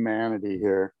lack of humanity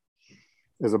here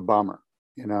is a bummer,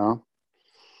 you know?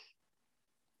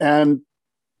 And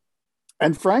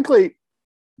frankly,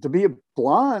 to be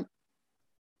blunt,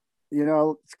 you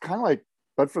know, it's kind of like,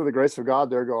 but for the grace of God,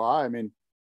 there go I. I mean,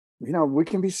 you know, we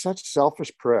can be such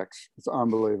selfish pricks. It's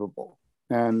unbelievable.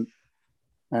 And,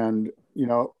 you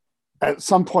know, at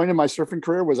some point in my surfing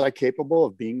career, was I capable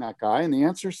of being that guy? And the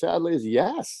answer, sadly, is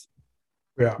yes.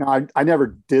 Yeah. Now, I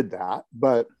never did that,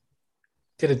 but.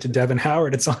 Did it to Devin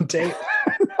Howard. It's on tape.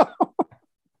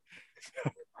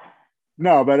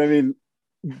 No, but I mean,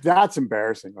 that's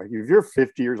embarrassing. Like, if you're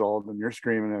 50 years old and you're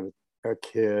screaming at a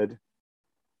kid,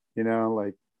 you know,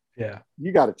 like, yeah,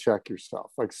 you got to check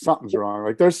yourself. Like, something's wrong.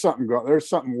 Like, there's something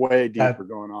way deeper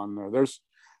going on there.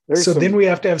 So then we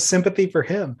have to have sympathy for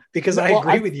him, because I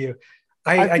agree with you.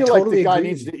 I feel totally like the guy agree.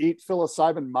 needs to eat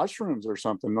psilocybin mushrooms or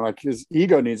something. Like, his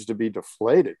ego needs to be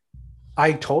deflated.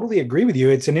 I totally agree with you.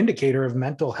 It's an indicator of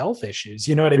mental health issues.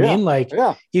 You know what I mean? Like,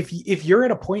 if you're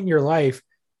at a point in your life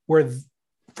where,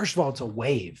 first of all, it's a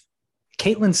wave.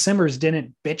 Caitlin Simmers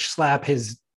didn't bitch slap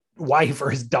his wife or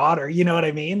his daughter. You know what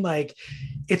I mean? Like,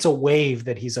 it's a wave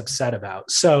that he's upset about.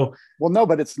 So, well, no,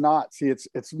 but it's not. See,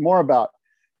 it's more about,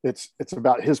 it's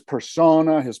about his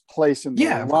persona, his place in the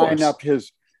lineup,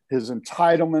 his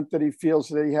entitlement that he feels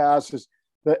that he has,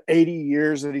 the 80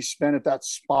 years that he spent at that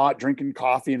spot drinking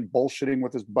coffee and bullshitting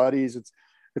with his buddies.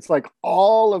 It's like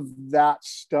all of that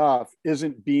stuff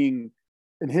isn't being,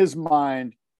 in his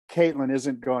mind, Caitlin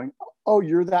isn't going, oh,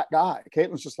 you're that guy.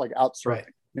 Caitlin's just like out surfing,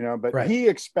 you know, but he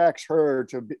expects her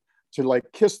to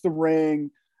like kiss the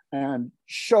ring and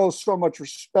show so much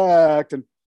respect. And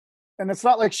it's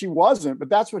not like she wasn't, but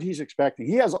that's what he's expecting.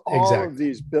 He has all of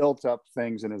these built up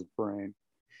things in his brain.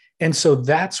 And so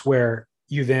that's where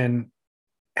you then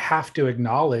have to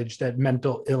acknowledge that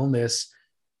mental illness,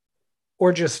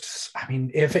 or just, I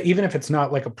mean, even if it's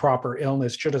not like a proper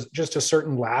illness, just a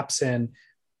certain lapse in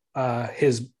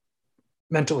his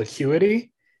mental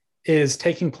acuity is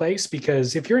taking place.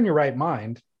 Because if you're in your right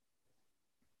mind,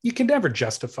 you can never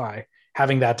justify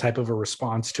having that type of a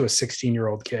response to a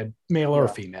 16-year-old kid, male or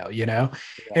female, you know?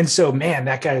 Yeah. And so, man,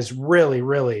 that guy is really,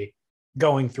 really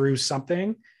going through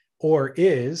something, or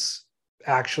is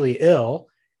actually ill.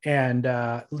 And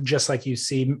just like you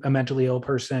see a mentally ill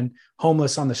person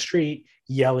homeless on the street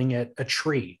yelling at a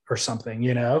tree or something,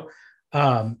 you know?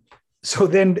 So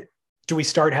then do we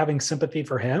start having sympathy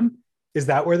for him? Is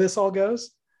that where this all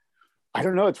goes? I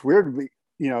don't know. It's weird.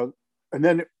 You know, and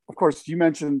then of course you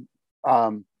mentioned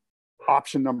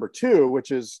option number 2, which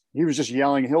is he was just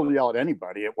yelling. He'll yell at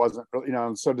anybody. It wasn't really, you know,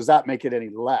 and so does that make it any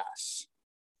less?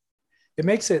 It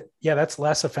makes it, yeah, that's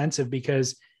less offensive,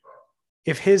 because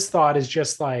if his thought is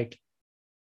just like,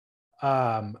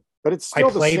 but it's still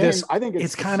I play the same. this. I think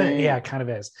it's kind of, yeah, it kind of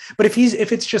is. But if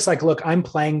it's just like, look, I'm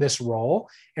playing this role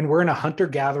and we're in a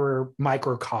hunter-gatherer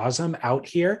microcosm out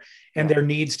here, and there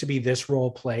needs to be this role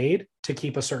played to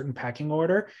keep a certain pecking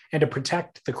order and to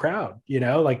protect the crowd, you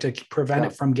know, like to prevent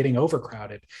it from getting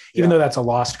overcrowded, even though that's a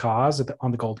lost cause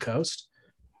on the Gold Coast.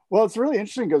 Well, it's really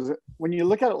interesting because when you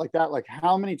look at it like that, like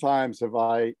how many times have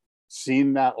I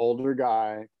seen that older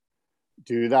guy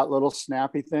do that little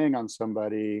snappy thing on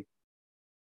somebody,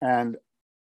 and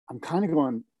I'm kind of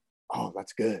going, oh,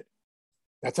 that's good.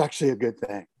 That's actually a good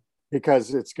thing,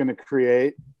 because it's going to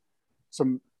create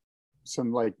some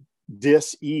like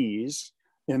dis-ease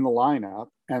in the lineup,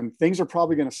 and things are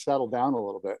probably going to settle down a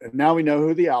little bit. And now we know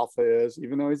who the alpha is,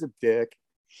 even though he's a dick.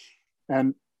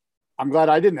 And I'm glad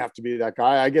I didn't have to be that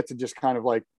guy. I get to just kind of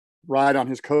like ride on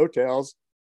his coattails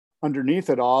underneath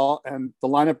it all. And the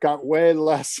lineup got way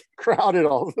less crowded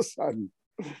all of a sudden.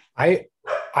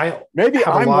 Maybe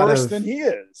I'm worse than he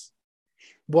is.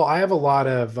 Well, I have a lot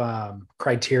of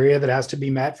criteria that has to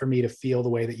be met for me to feel the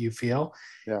way that you feel.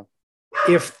 Yeah.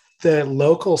 If the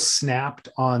local snapped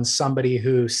on somebody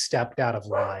who stepped out of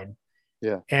line,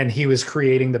 and he was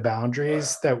creating the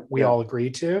boundaries that we all agree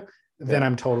to, then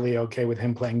I'm totally okay with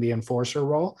him playing the enforcer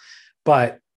role.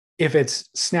 But if it's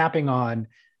snapping on,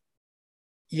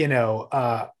 you know,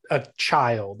 a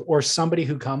child or somebody's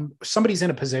in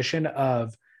a position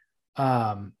of,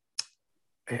 I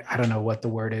don't know what the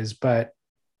word is, but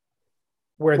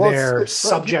where they're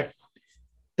subject,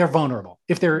 they're vulnerable.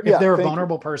 If they're a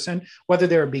vulnerable person, whether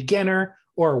they're a beginner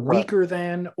or weaker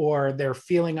than, or they're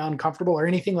feeling uncomfortable or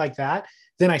anything like that,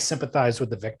 then I sympathize with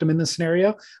the victim in the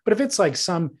scenario. But if it's like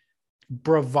some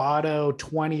bravado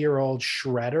 20-year-old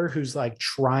shredder who's like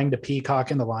trying to peacock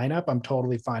in the lineup, I'm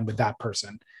totally fine with that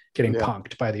person getting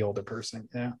punked by the older person.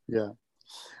 Yeah.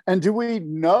 And do we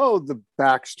know the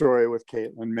backstory with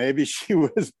Caitlin? Maybe she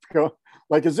was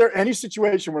like, is there any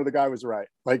situation where the guy was right?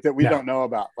 Like that we don't know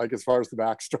about, like as far as the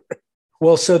backstory?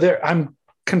 Well, so I'm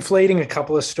conflating a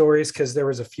couple of stories because there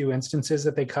was a few instances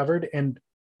that they covered. And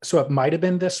so it might've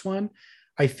been this one.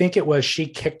 I think it was she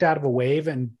kicked out of a wave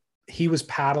and he was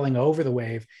paddling over the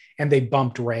wave and they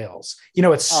bumped rails. You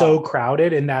know, it's so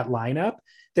crowded in that lineup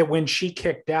that when she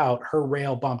kicked out, her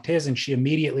rail bumped his and she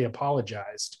immediately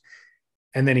apologized.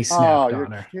 And then he snapped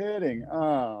on her. You're kidding.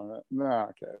 Oh,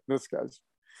 no. Okay.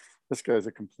 This guy's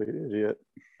a complete idiot.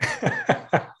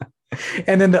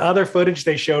 And then the other footage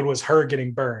they showed was her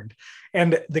getting burned.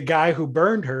 And the guy who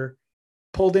burned her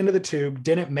pulled into the tube,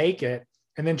 didn't make it.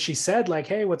 And then she said like,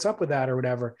 hey, what's up with that or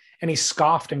whatever. And he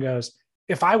scoffed and goes,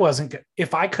 if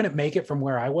I couldn't make it from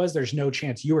where I was, there's no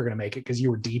chance you were going to make it because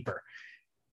you were deeper.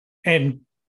 And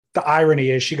the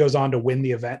irony is she goes on to win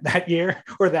the event that year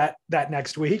or that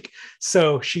next week.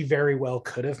 So she very well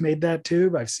could have made that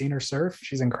tube. I've seen her surf.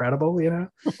 She's incredible, you know,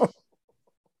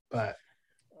 but.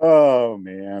 Oh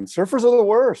man. Surfers are the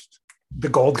worst. The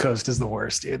Gold Coast is the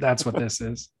worst, dude. That's what this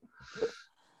is.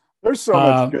 There's so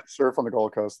much good surf on the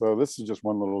Gold Coast though. This is just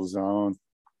one little zone.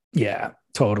 Yeah,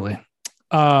 totally.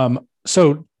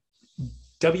 So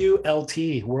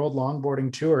WLT World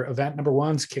Longboarding Tour event number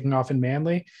 1's kicking off in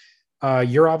Manly.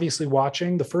 You're obviously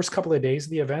watching. The first couple of days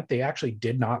of the event, they actually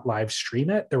did not live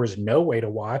stream it. There was no way to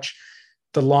watch.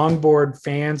 The longboard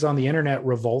fans on the internet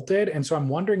revolted. And so I'm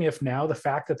wondering if now the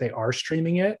fact that they are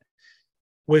streaming it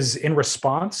was in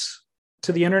response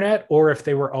to the internet, or if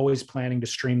they were always planning to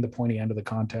stream the pointy end of the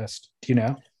contest. Do you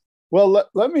know? Well,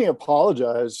 let me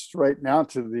apologize right now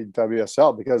to the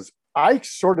WSL, because I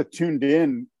sort of tuned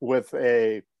in with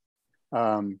a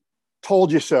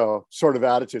told you so sort of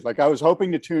attitude. Like I was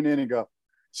hoping to tune in and go,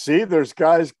 see, there's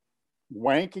guys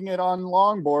wanking it on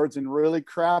longboards in really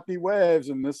crappy waves.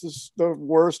 And this is the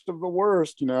worst of the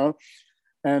worst,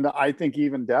 And I think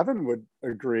even Devin would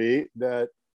agree that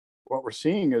what we're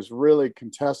seeing is really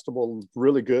contestable,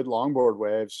 really good longboard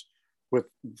waves with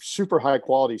super high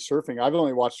quality surfing. I've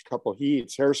only watched a couple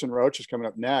heats. Harrison Roach is coming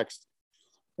up next.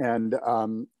 And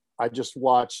I just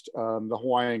watched the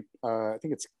Hawaiian, I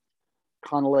think it's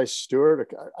Connolly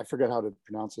Stewart. I forget how to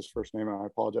pronounce his first name, and I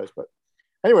apologize. But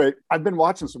anyway, I've been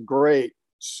watching some great,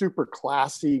 super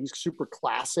classy, super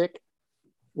classic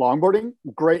longboarding,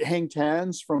 great hang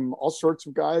tens from all sorts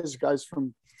of guys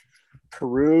from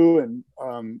Peru. And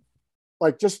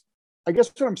I guess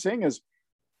what I'm saying is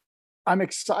I'm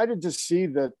excited to see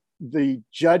that the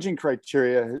judging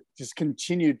criteria just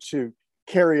continue to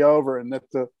carry over, and that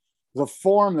the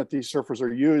form that these surfers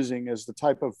are using is the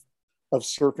type of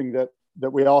surfing that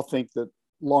we all think that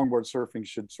longboard surfing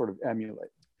should sort of emulate.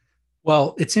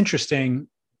 Well, it's interesting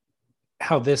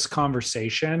how this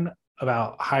conversation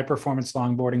about high performance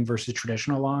longboarding versus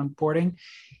traditional longboarding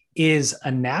is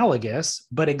analogous,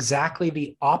 but exactly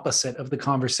the opposite of the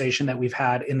conversation that we've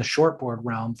had in the shortboard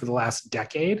realm for the last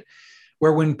decade,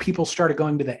 where when people started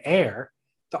going to the air,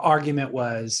 the argument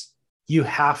was you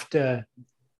have to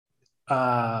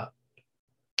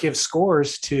give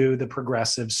scores to the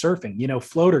progressive surfing,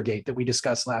 Floatergate that we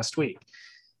discussed last week.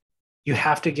 You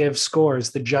have to give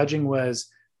scores. The judging was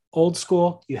old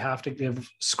school. You have to give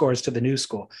scores to the new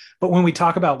school. But when we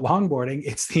talk about longboarding,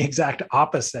 it's the exact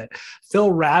opposite. Phil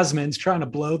Rasman's trying to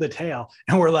blow the tail.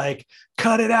 And we're like,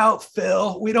 cut it out,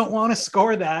 Phil. We don't want to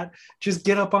score that. Just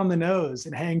get up on the nose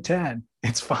and hang 10.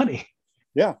 It's funny.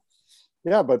 Yeah.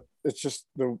 Yeah. But it's just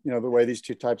the way these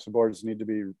two types of boards need to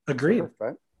be. Agreed. Surfed,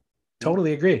 right?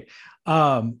 Totally agree.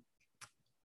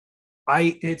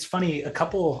 It's funny,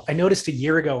 I noticed a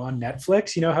year ago on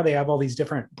Netflix, how they have all these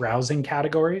different browsing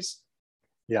categories?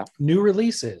 Yeah. New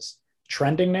releases,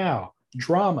 trending now,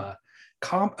 drama,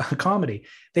 comedy.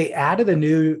 They added a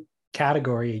new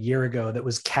category a year ago that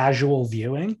was casual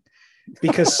viewing,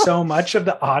 because so much of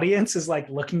the audience is like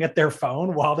looking at their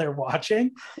phone while they're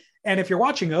watching. And if you're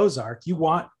watching Ozark,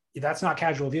 that's not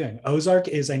casual viewing. Ozark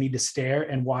is, I need to stare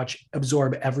and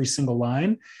absorb every single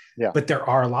line. Yeah. But there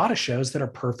are a lot of shows that are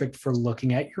perfect for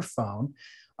looking at your phone.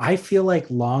 I feel like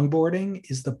longboarding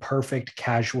is the perfect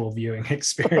casual viewing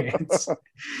experience.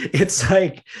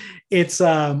 It's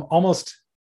almost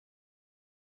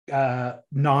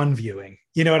non-viewing.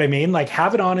 You know what I mean? Like,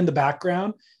 have it on in the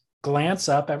background, glance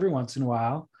up every once in a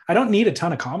while. I don't need a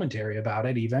ton of commentary about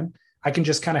it even. I can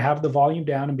just kind of have the volume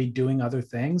down and be doing other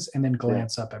things and then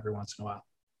glance up every once in a while.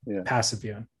 Yeah. Passive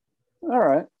viewing. All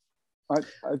right.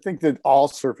 I think that all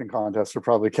surfing contests are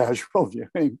probably casual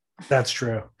viewing. That's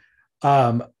true.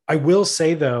 I will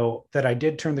say, though, that I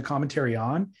did turn the commentary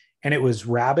on, and it was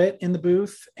Rabbit in the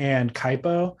booth and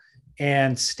Kaipo,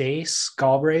 and Stace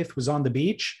Galbraith was on the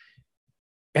beach.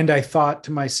 And I thought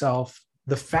to myself,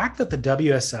 the fact that the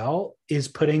WSL is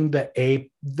putting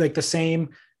the same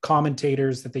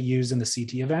commentators that they use in the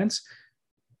CT events,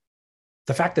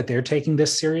 the fact that they're taking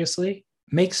this seriously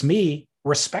makes me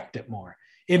respect it more.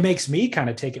 It makes me kind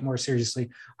of take it more seriously.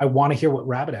 I want to hear what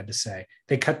Rabbit had to say.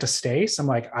 They cut to Stace. I'm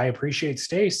like, I appreciate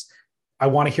Stace. I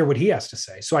want to hear what he has to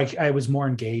say. So I was more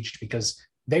engaged because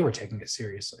they were taking it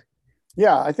seriously.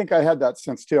 Yeah, I think I had that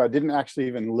sense too. I didn't actually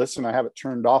even listen. I have it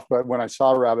turned off. But when I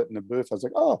saw Rabbit in the booth, I was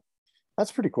like, oh,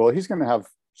 that's pretty cool. He's going to have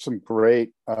some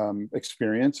great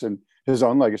experience and his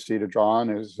own legacy to draw on,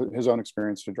 his own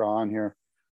experience to draw on here.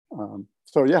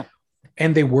 So, yeah.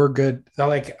 And they were good.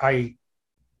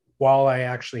 While I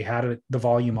actually had the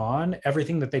volume on,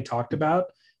 everything that they talked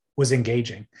about was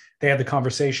engaging. They had the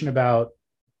conversation about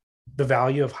the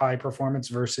value of high performance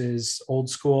versus old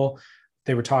school.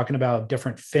 They were talking about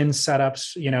different fin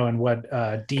setups, and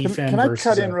what D-fin can I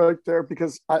cut in right there?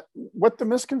 Because what the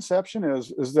misconception is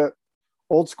that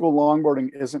old school longboarding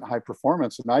isn't high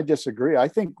performance. And I disagree. I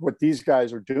think what these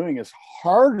guys are doing is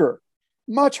harder,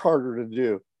 much harder to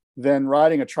do than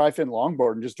riding a tri-fin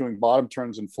longboard and just doing bottom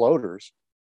turns and floaters.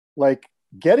 Like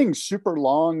getting super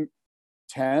long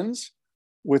 10s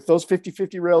with those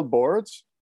 50-50 railed boards,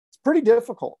 it's pretty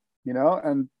difficult,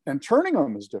 and turning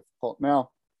them is difficult. Now,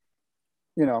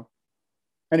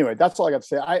 anyway, that's all I got to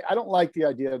say. I don't like the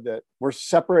idea that we're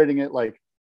separating it like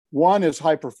one is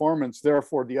high performance,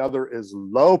 therefore the other is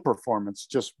low performance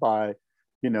just by,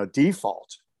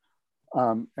 default.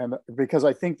 And because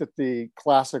I think that the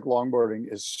classic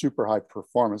longboarding is super high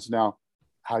performance. Now,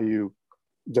 how you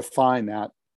define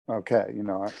that, okay,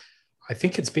 I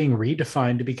think it's being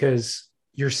redefined because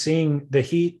you're seeing the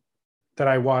heat that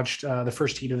I watched, the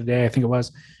first heat of the day, I think it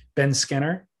was Ben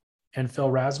Skinner and Phil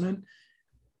Rasman.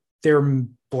 They're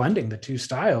blending the two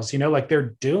styles, like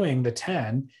they're doing the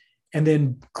 10 and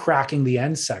then cracking the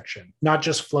end section, not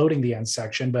just floating the end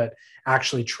section, but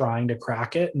actually trying to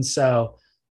crack it. And so,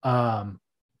 there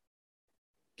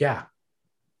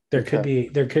could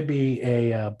be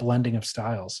a blending of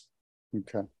styles.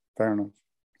 Okay. Fair enough.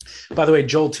 By the way,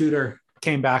 Joel Tudor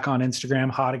came back on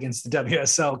Instagram hot against the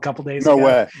WSL a couple days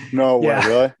ago. No way.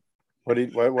 Really?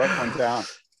 What went down?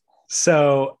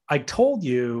 So I told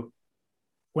you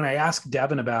when I asked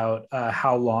Devin about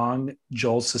how long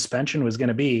Joel's suspension was going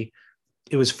to be,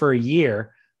 it was for a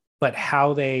year, but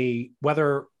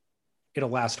whether it'll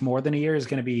last more than a year is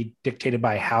going to be dictated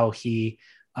by how he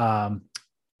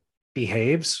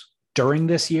behaves during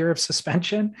this year of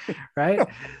suspension, right?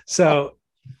 So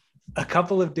a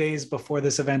couple of days before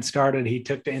this event started, he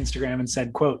took to Instagram and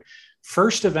said, quote,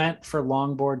 "First event for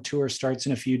longboard tour starts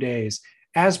in a few days.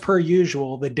 As per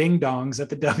usual, the ding-dongs at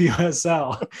the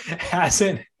WSL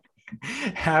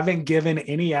haven't given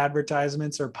any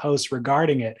advertisements or posts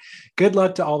regarding it. Good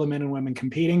luck to all the men and women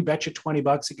competing. Bet you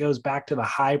 $20 it goes back to the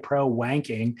high pro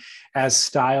wanking as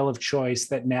style of choice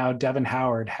that now Devin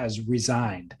Howard has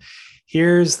resigned."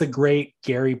 Here's the great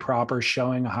Gary Proper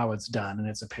showing how it's done, and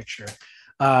it's a picture.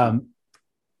 So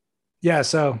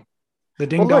the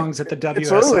ding-dongs at the WSL.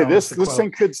 It's early. This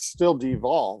thing could still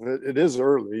devolve. It is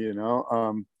early,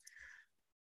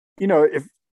 if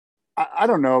I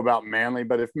don't know about Manly,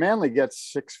 but if Manly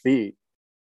gets 6 feet,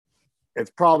 we're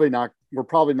probably not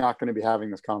going to be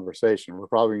having this conversation. We're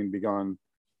probably going to be going,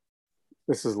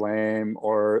 this is lame,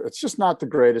 or it's just not the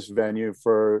greatest venue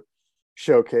for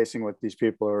showcasing what these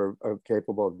people are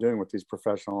capable of doing, what these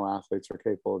professional athletes are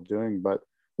capable of doing. But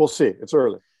we'll see. It's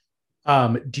early.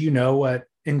 Do you know what,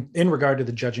 in regard to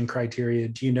the judging criteria,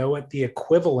 do you know what the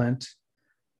equivalent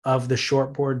of the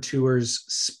shortboard tour's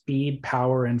speed,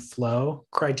 power, and flow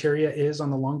criteria is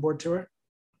on the longboard tour?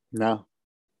 No.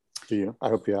 Do you? I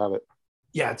hope you have it.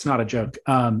 Yeah, it's not a joke.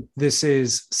 This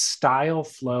is style,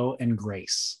 flow, and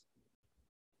grace.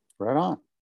 Right on.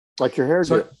 Like your hair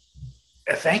did.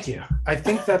 Thank you. I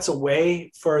think that's a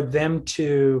way for them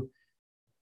to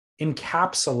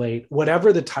encapsulate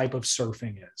whatever the type of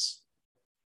surfing is,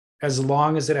 as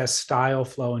long as it has style,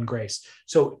 flow, and grace.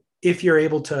 So if you're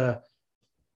able to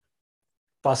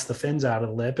bust the fins out of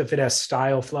the lip, if it has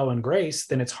style, flow, and grace,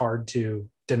 then it's hard to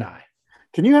deny.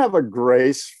 Can you have a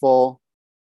graceful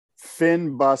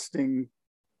fin busting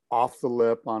off the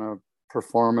lip on a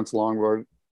performance longboard?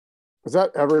 Is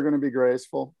that ever going to be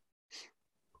graceful?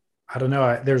 I don't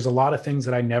know. There's a lot of things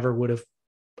that I never would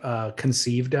have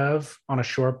conceived of on a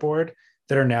shortboard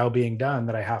that are now being done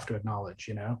that I have to acknowledge,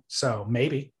 So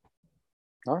maybe.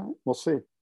 All right, we'll see.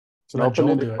 It's an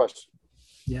open-ended question.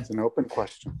 Yeah. It's an open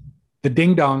question. The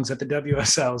ding-dongs at the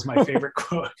WSL is my favorite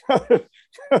quote.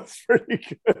 That's pretty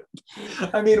good.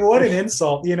 I mean, what an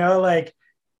insult, you have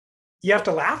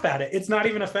to laugh at it. It's not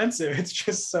even offensive. It's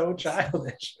just so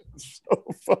childish. It's so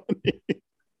funny.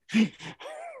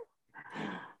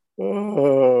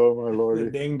 Oh, my Lord.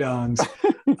 The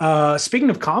ding-dongs. Speaking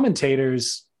of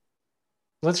commentators,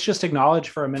 let's just acknowledge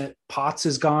for a minute, Potts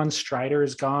is gone, Strider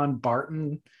is gone,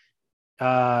 Barton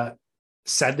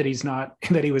said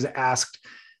that he was asked,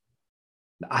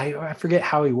 I forget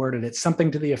how he worded it,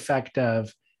 something to the effect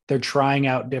of they're trying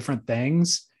out different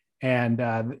things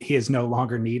and he is no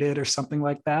longer needed or something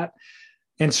like that.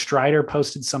 And Strider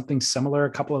posted something similar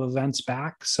a couple of events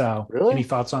back. So really? Any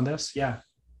thoughts on this? Yeah.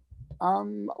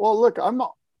 Well, look, I'm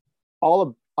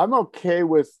okay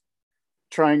with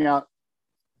trying out,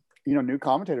 new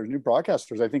commentators, new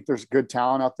broadcasters. I think there's good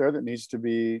talent out there that needs to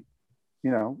be,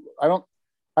 I don't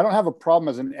have a problem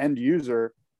as an end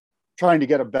user trying to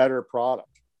get a better product,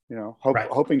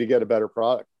 hoping to get a better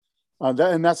product.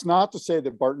 And that's not to say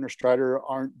that Barton or Strider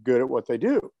aren't good at what they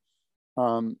do.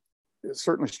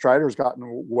 Certainly Strider's gotten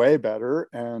way better.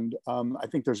 And I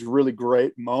think there's really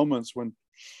great moments when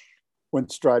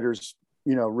Strider's,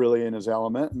 really in his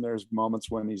element, and there's moments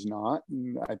when he's not.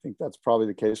 And I think that's probably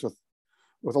the case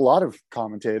with a lot of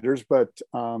commentators. But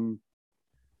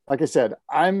like I said,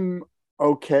 I'm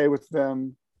okay with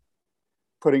them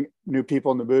putting new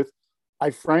people in the booth.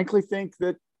 I frankly think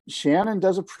that Shannon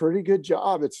does a pretty good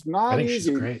job. It's not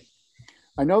easy. She's great.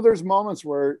 I know there's moments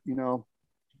where,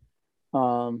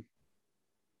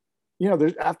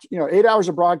 there's after 8 hours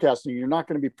of broadcasting, you're not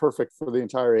going to be perfect for the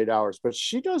entire 8 hours, but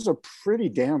she does a pretty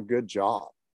damn good job.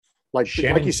 Like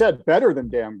you said, better than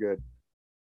damn good.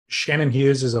 Shannon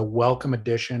Hughes is a welcome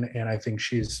addition, and I think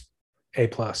she's A+.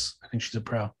 I think she's a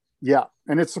pro. Yeah,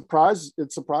 and it surprised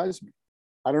me.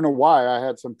 I don't know why. I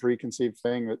had some preconceived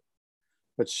thing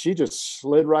but she just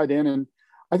slid right in, and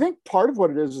I think part of what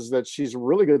it is that she's a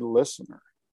really good listener.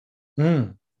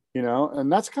 you know,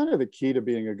 and that's kind of the key to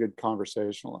being a good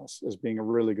conversationalist, is being a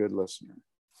really good listener.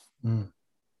 I'm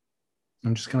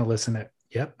just going to listen to it.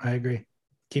 Yep. I agree.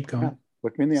 Keep going. Yeah.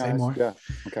 Look me in the Say eyes. more. Yeah.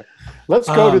 Okay. Let's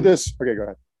go to this. Okay, go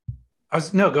ahead.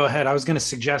 Go ahead. I was going to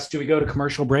suggest, do we go to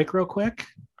commercial break real quick?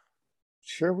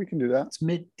 Sure, we can do that.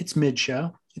 It's mid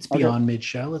show. It's beyond mid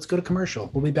show. Let's go to commercial.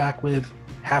 We'll be back with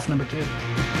half number 2.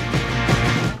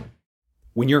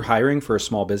 When you're hiring for a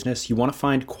small business, you want to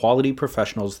find quality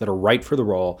professionals that are right for the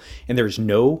role, and there's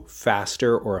no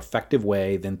faster or effective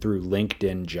way than through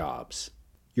LinkedIn Jobs.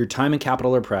 Your time and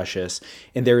capital are precious,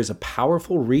 and there is a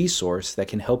powerful resource that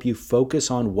can help you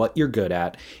focus on what you're good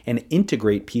at and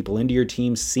integrate people into your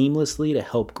team seamlessly to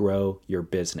help grow your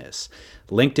business.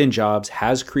 LinkedIn Jobs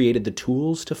has created the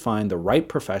tools to find the right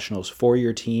professionals for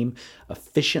your team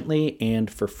efficiently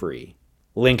and for free.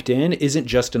 LinkedIn isn't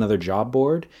just another job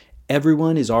board.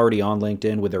 Everyone is already on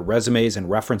LinkedIn with their resumes and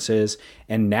references,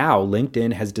 and now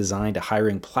LinkedIn has designed a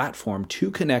hiring platform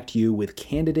to connect you with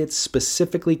candidates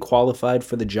specifically qualified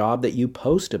for the job that you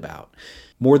post about.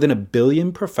 More than 1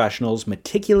 billion professionals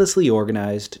meticulously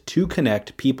organized to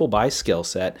connect people by skill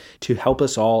set to help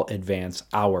us all advance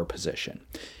our position.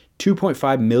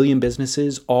 2.5 million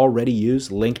businesses already use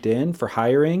LinkedIn for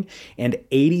hiring, and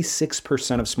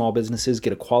 86% of small businesses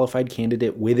get a qualified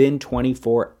candidate within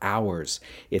 24 hours.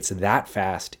 It's that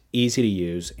fast, easy to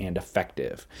use, and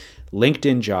effective.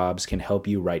 LinkedIn Jobs can help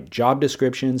you write job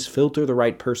descriptions, filter the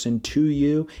right person to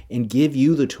you, and give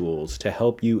you the tools to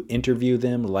help you interview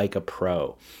them like a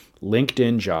pro.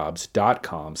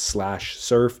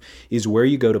 LinkedInjobs.com/surf is where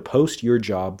you go to post your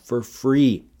job for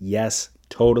free. Yes,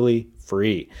 totally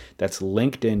free. That's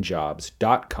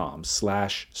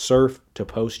LinkedInjobs.com/surf to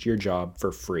post your job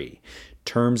for free.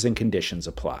 Terms and conditions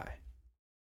apply.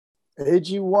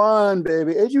 AG1,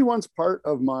 baby. AG1's part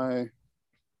of my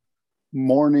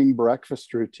morning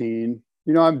breakfast routine.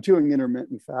 You know, I'm doing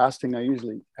intermittent fasting. I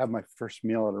usually have my first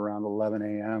meal at around 11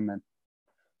 a.m. and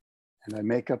I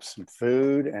make up some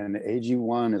food, and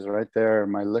AG1 is right there,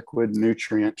 my liquid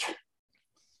nutrient.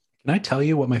 Can I tell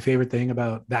you what my favorite thing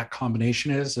about that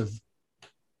combination is of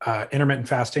intermittent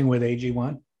fasting with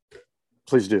AG1?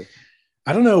 Please do.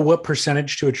 I don't know what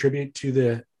percentage to attribute to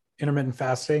the intermittent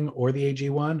fasting or the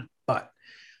AG1, but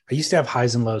I used to have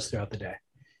highs and lows throughout the day,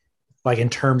 like in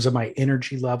terms of my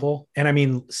energy level. And I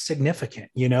mean,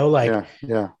 significant, you know, like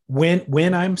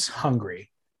when I'm hungry,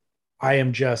 I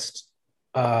am just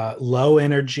low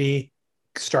energy,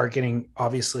 start getting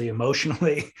obviously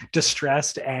emotionally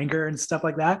distressed, anger and stuff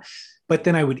like that. But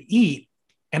then I would eat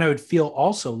and I would feel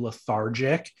also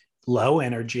lethargic, low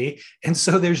energy. And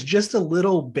so there's just a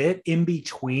little bit in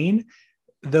between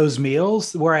those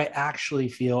meals where I actually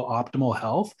feel optimal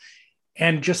health.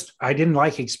 And just, I didn't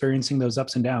like experiencing those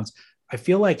ups and downs. I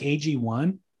feel like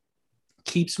AG1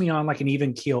 keeps me on like an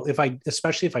even keel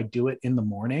especially if I do it in the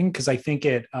morning, because I think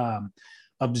it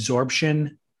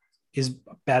absorption is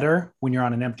better when you're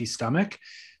on an empty stomach.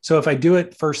 So if I do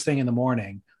it first thing in the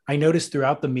morning, I notice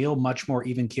throughout the meal much more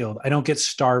even keeled. I don't get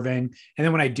starving. And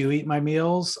then when I do eat my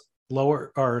meals,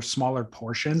 lower or smaller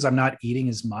portions, I'm not eating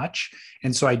as much.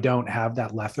 And so I don't have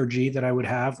that lethargy that I would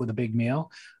have with a big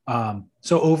meal.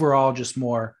 So overall, just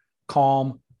more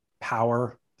calm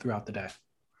power throughout the day.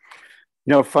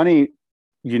 You know, funny,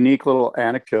 unique little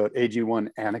anecdote,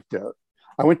 AG1 anecdote.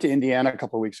 I went to Indiana a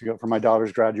couple of weeks ago for my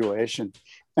daughter's graduation,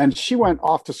 and she went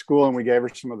off to school, and we gave her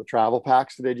some of the travel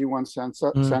packs that AG1 sends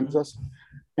us.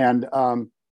 And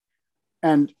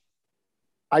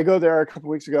I go there a couple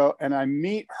of weeks ago, and I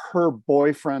meet her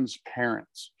boyfriend's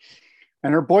parents,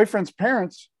 and her boyfriend's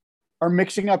parents are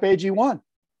mixing up AG1.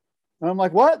 And I'm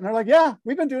like, what? And they're like, yeah,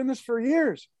 we've been doing this for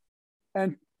years.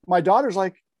 And my daughter's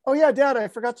like, oh yeah, Dad, I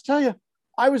forgot to tell you,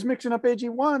 I was mixing up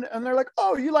AG1. And they're like,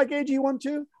 oh, you like AG1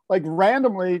 too? Like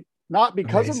randomly, not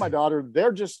because of my daughter,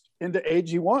 they're just into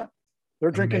AG1.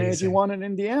 They're drinking AG1 in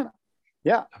Indiana.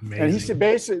 Yeah. Amazing. And he said,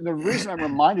 basically, the reason I'm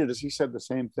reminded is he said the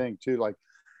same thing too, like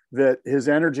that his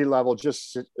energy level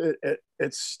just,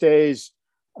 it stays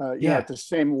at the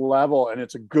same level, and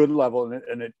it's a good level,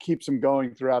 and it keeps him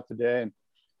going throughout the day.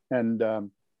 And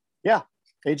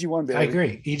AG1, baby. I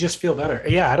agree. You just feel better.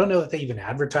 Yeah. I don't know if they even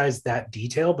advertise that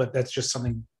detail, but that's just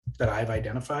something that I've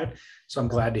identified. So I'm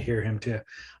glad to hear him too.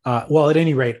 Well, at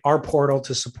any rate, our portal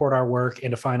to support our work and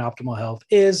to find optimal health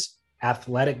is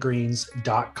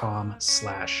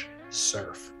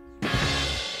athleticgreens.com/surf.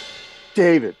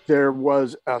 David, there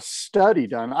was a study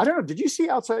done. I don't know. Did you see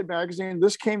Outside Magazine?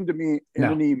 This came to me in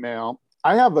an email.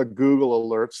 I have a Google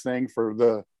Alerts thing for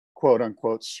the quote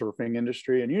unquote surfing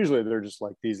industry. And usually they're just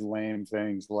like these lame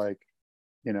things like,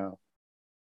 you know,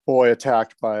 boy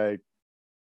attacked by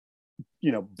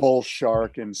bull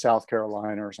shark in South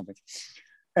Carolina or something.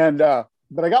 And,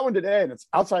 but I got one today, and it's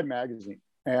Outside Magazine.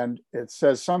 And it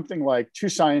says something like two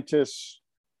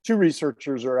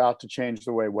researchers are out to change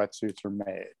the way wetsuits are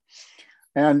made.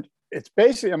 And it's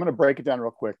basically, I'm going to break it down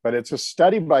real quick, but it's a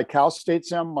study by Cal State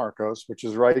San Marcos, which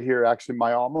is right here, actually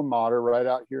my alma mater, right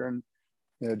out here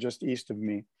in just east of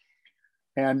me.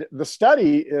 And the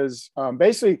study is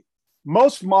basically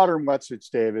most modern wetsuits,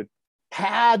 David,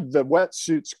 pad the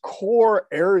wetsuit's core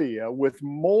area with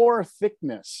more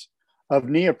thickness of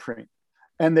neoprene.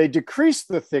 And they decrease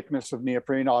the thickness of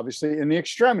neoprene, obviously, in the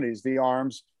extremities, the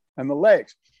arms and the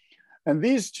legs. And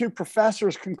these two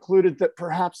professors concluded that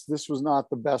perhaps this was not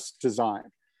the best design.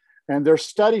 And their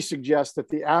study suggests that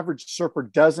the average surfer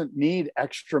doesn't need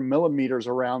extra millimeters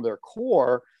around their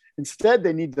core. Instead,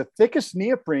 they need the thickest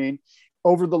neoprene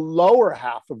over the lower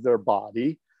half of their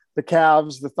body, the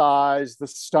calves, the thighs, the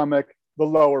stomach, the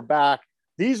lower back.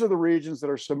 These are the regions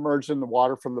that are submerged in the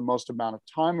water for the most amount of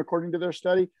time, according to their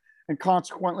study. And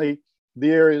consequently, the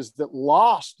areas that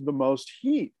lost the most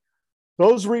heat.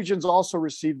 Those regions also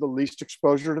received the least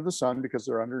exposure to the sun because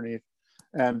they're underneath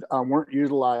and weren't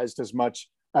utilized as much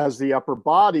as the upper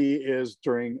body is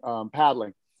during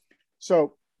paddling.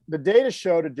 So the data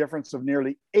showed a difference of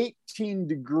nearly 18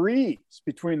 degrees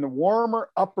between the warmer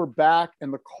upper back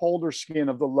and the colder skin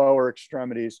of the lower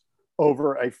extremities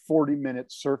over a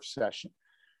 40-minute surf session.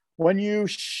 When you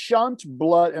shunt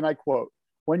blood, and I quote,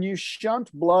 "When you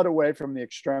shunt blood away from the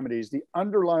extremities, the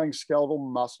underlying skeletal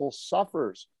muscle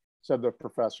suffers," said the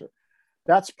professor.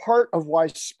 That's part of why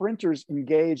sprinters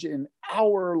engage in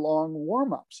hour-long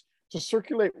warm-ups to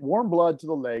circulate warm blood to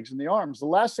the legs and the arms. The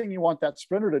last thing you want that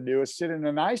sprinter to do is sit in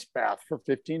an ice bath for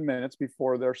 15 minutes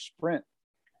before their sprint.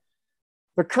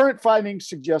 The current findings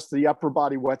suggest the upper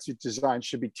body wetsuit design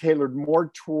should be tailored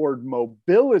more toward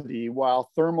mobility, while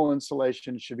thermal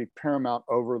insulation should be paramount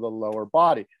over the lower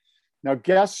body. Now,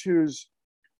 guess who's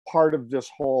part of this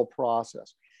whole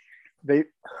process?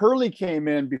 Hurley came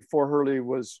in before Hurley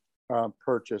was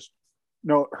purchased.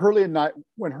 No, Hurley and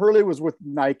when Hurley was with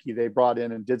Nike, they brought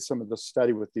in and did some of the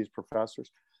study with these professors.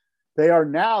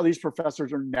 These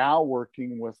professors are now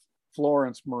working with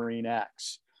Florence Marine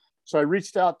X. So I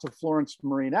reached out to Florence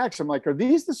Marine X. I'm like, are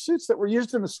these the suits that were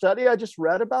used in the study I just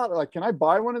read about? Like, can I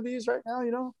buy one of these right now,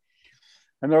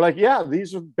 And they're like, yeah,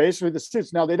 these are basically the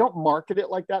suits. Now, they don't market it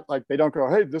like that. Like, they don't go,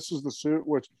 hey, this is the suit,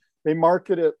 which they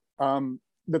market it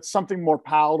that's something more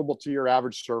palatable to your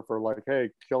average surfer, like, hey,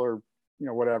 killer,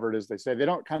 whatever it is they say. They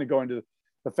don't kind of go into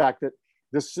the fact that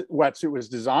this wetsuit was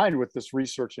designed with this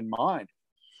research in mind.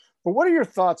 But what are your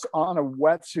thoughts on a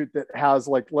wetsuit that has,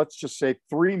 like, let's just say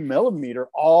 3 millimeter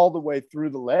all the way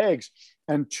through the legs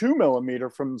and 2 millimeter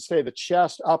from, say, the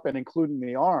chest up and including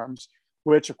the arms,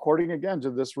 which, according again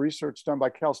to this research done by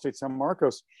Cal State San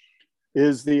Marcos,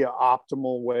 is the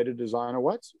optimal way to design a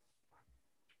wetsuit?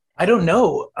 I don't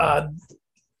know.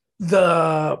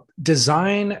 The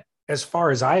design, as far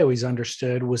as I always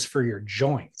understood, was for your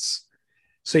joints.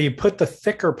 So you put the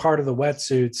thicker part of the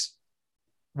wetsuits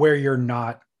where you're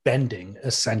not bending,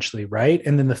 essentially, right?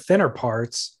 And then the thinner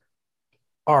parts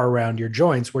are around your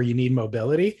joints where you need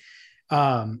mobility.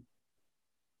 So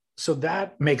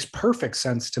that makes perfect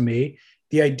sense to me.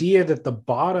 The idea that the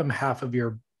bottom half of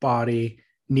your body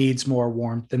needs more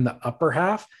warmth than the upper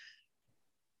half,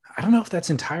 I don't know if that's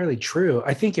entirely true.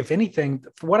 I think, if anything,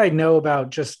 for what I know about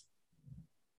just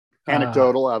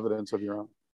anecdotal evidence of your own.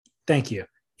 Thank you.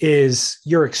 Is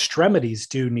your extremities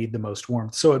do need the most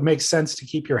warmth. So it makes sense to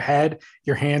keep your head,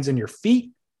 your hands, and your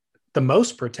feet the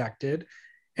most protected.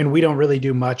 And we don't really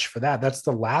do much for that. That's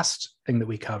the last thing that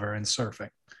we cover in surfing,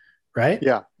 right?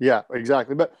 Yeah,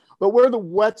 exactly. But where the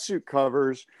wetsuit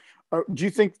covers, do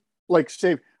you think, like,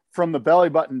 say, from the belly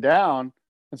button down,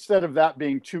 instead of that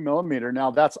being 2 millimeter, now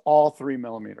that's all 3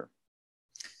 millimeter?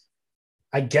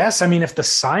 I guess. I mean, if the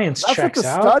science that's checks what the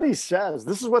out. Study says.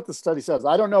 This is what the study says.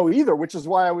 I don't know either, which is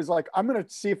why I was like, I'm going to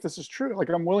see if this is true. Like,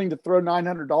 I'm willing to throw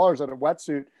 $900 at a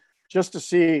wetsuit just to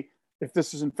see if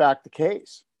this is in fact the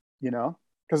case,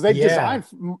 because they designed,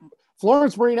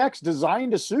 Florence Marine X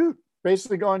designed a suit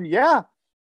basically going,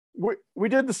 we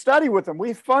did the study with them.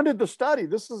 We funded the study.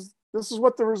 This is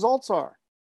what the results are.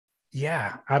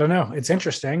 Yeah. I don't know. It's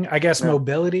interesting. I guess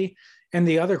mobility. And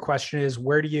the other question is,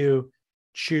 where do you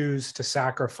choose to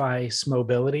sacrifice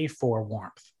mobility for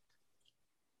warmth?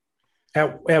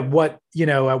 At what,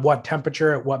 at what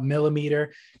temperature, at what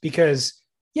millimeter? Because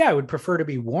I would prefer to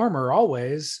be warmer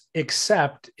always,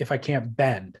 except if I can't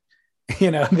bend,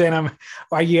 then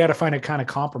you got to find a kind of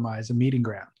compromise, a meeting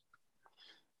ground.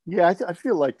 Yeah. I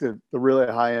feel like the really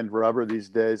high end rubber these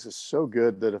days is so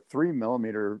good that a 3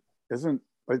 millimeter isn't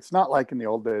it's not like in the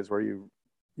old days where you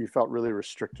felt really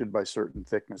restricted by certain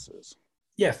thicknesses.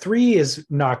 Yeah, 3 is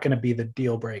not going to be the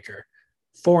deal breaker.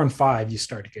 4 and 5, you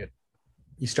start to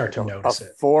notice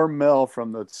it. 4 mil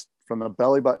from the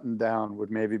belly button down would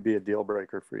maybe be a deal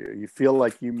breaker for you. You feel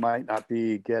like you might not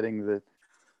be getting the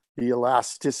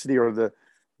elasticity or the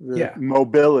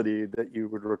mobility that you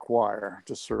would require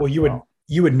to serve. Well,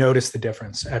 you would notice the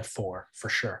difference at 4 for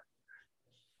sure.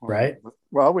 Right?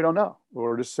 Well, we don't know.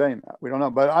 We're just saying that. We don't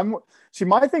know. But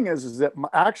my thing is that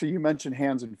actually you mentioned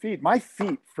hands and feet. My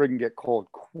feet friggin' get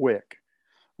cold quick.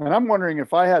 And I'm wondering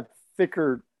if I had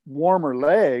thicker, warmer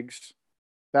legs,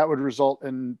 that would result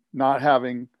in not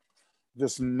having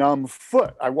this numb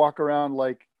foot. I walk around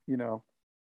like,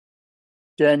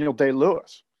 Daniel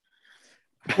Day-Lewis.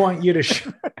 I want you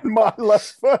to my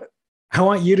left foot. I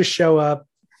want you to show up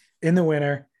in the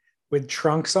winter with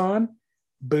trunks on,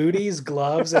 booties,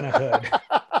 gloves, and a hood.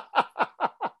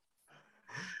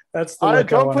 That's the look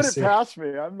don't I put it see. past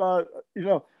me. I'm not,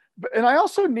 and I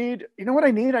also need, what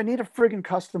I need? I need a friggin'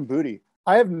 custom booty.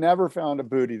 I have never found a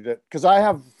booty because I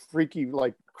have freaky,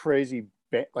 like crazy,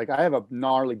 like I have a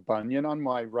gnarly bunion on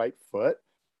my right foot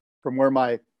from where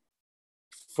my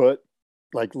foot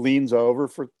like leans over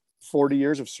for 40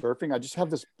 years of surfing. I just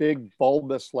have this big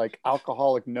bulbous, like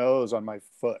alcoholic nose on my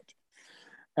foot,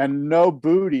 and no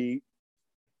booty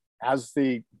has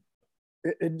it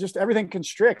just, everything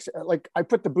constricts. Like I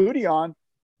put the booty on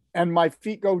and my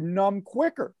feet go numb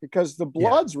quicker because the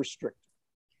blood's restricted.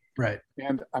 Right.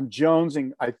 And I'm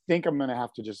jonesing. I think I'm going to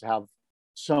have to just have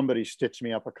somebody stitch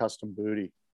me up a custom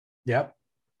booty. Yep.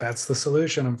 That's the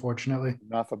solution, unfortunately.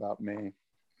 Enough about me.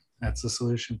 That's the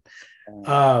solution.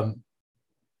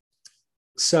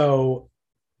 So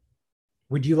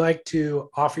would you like to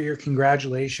offer your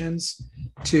congratulations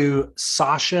to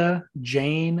Sasha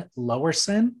Jane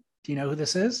Lowerson? Do you know who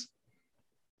this is?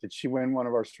 Did she win one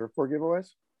of our surfboard giveaways?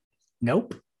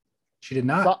 Nope, she did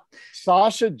not.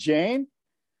 Sasha Jane?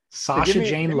 Sasha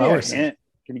Jane Lowerson.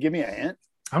 Can you give me a hint?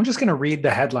 I'm just going to read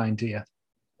the headline to you.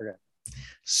 Okay.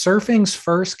 Surfing's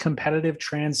first competitive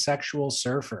transsexual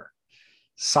surfer,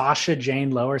 Sasha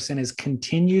Jane Lowerson, has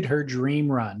continued her dream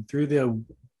run through the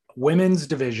women's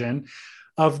division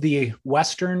of the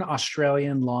Western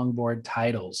Australian longboard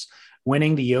titles,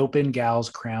 winning the Open Gals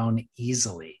crown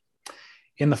easily.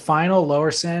 In the final,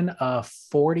 Lowerson, a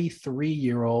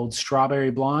 43-year-old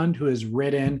strawberry blonde who has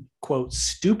ridden, quote,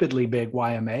 stupidly big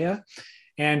Waimea,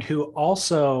 and who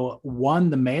also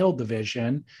won the male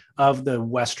division of the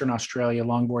Western Australia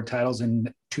longboard titles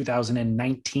in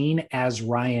 2019 as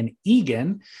Ryan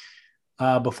Egan,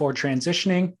 before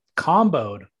transitioning,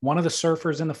 comboed one of the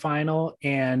surfers in the final,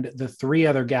 and the 3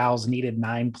 other gals needed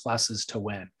 9 pluses to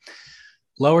win.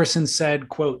 Lowerson said,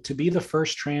 quote, to be the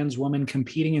first trans woman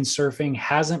competing in surfing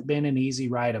hasn't been an easy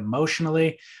ride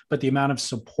emotionally, but the amount of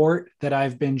support that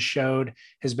I've been showed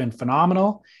has been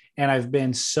phenomenal. And I've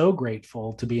been so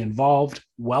grateful to be involved,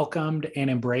 welcomed,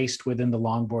 and embraced within the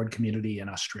longboard community in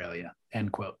Australia,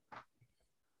 end quote.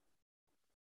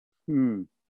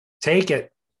 Take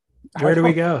it. Where do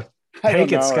we go?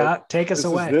 Take it, Scott. Take us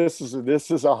away. This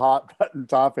is a hot button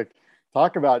topic.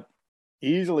 Talk about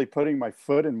easily putting my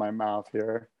foot in my mouth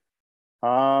here.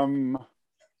 I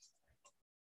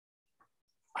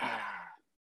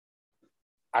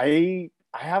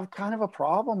have kind of a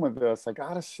problem with this. I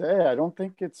gotta say, I don't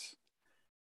think it's.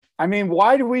 I mean,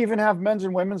 why do we even have men's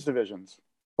and women's divisions?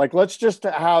 Like, let's just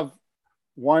have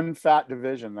one fat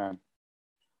division then.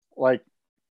 Like,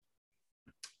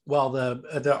 well,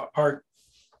 the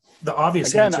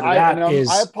obvious answer to that is.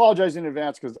 I apologize in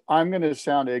advance because I'm going to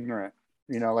sound ignorant.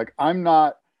 Like I'm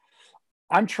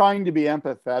trying to be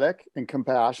empathetic and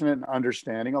compassionate and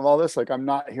understanding of all this. Like I'm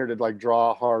not here to like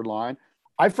draw a hard line.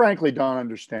 I frankly don't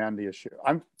understand the issue.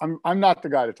 I'm not the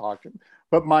guy to talk to,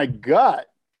 but my gut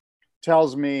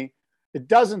tells me it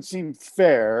doesn't seem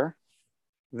fair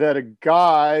that a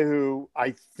guy who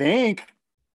I think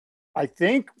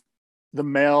the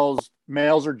males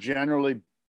are generally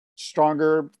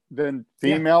stronger than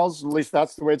females. Yeah. At least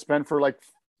that's the way it's been for like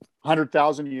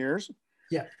 100,000 years.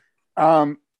 Yeah.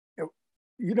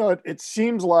 It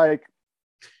seems like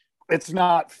it's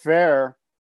not fair.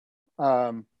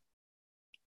 And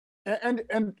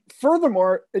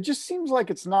furthermore, it just seems like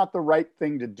it's not the right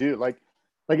thing to do. Like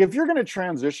if you're going to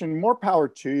transition, more power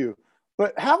to you,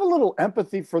 but have a little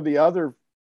empathy for the other,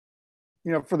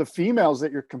 for the females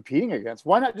that you're competing against.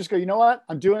 Why not just go, you know what?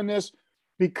 I'm doing this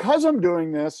because I'm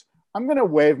doing this. I'm going to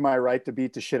waive my right to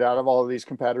beat the shit out of all of these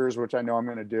competitors, which I know I'm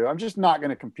going to do. I'm just not going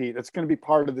to compete. It's going to be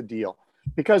part of the deal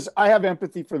because I have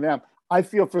empathy for them. I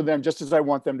feel for them just as I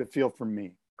want them to feel for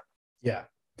me. Yeah.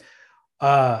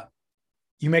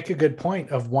 you make a good point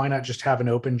of why not just have an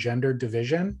open gender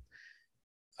division?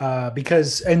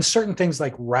 Because in certain things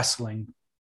like wrestling,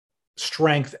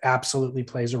 strength absolutely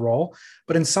plays a role.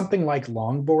 But in something like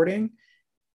longboarding,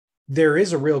 there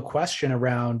is a real question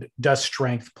around, does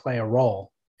strength play a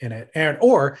role in it?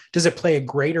 Or does it play a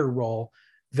greater role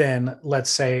than, let's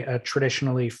say, a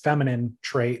traditionally feminine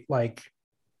trait like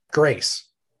grace,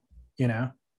 you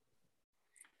know?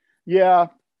 Yeah.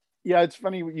 Yeah. It's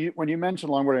funny. When you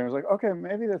mentioned longboarding, I was like, okay,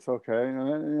 maybe that's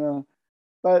okay.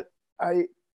 But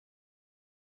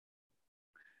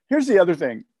here's the other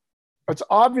thing. It's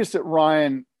obvious that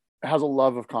Ryan has a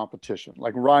love of competition.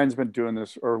 Like Ryan's been doing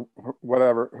this, or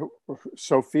whatever.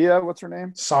 Sophia, what's her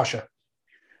name? Sasha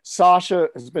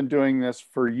has been doing this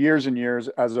for years and years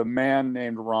as a man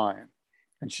named Ryan.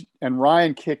 And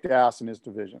Ryan kicked ass in his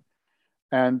division.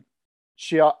 And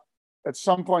she, at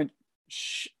some point,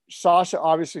 Sasha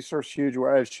obviously surfs huge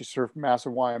waves. She surfed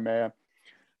massive Waimea.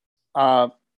 I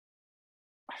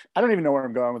don't even know where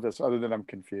I'm going with this other than I'm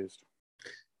confused.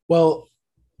 Well,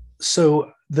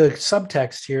 so the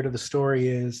subtext here to the story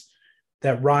is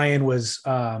that Ryan was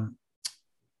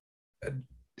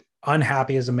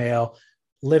unhappy as a male,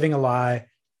 living a lie,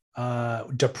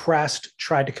 depressed,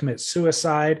 tried to commit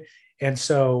suicide. And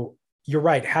so you're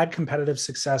right, had competitive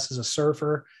success as a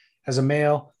surfer, as a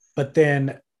male, but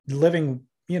then living,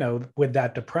 with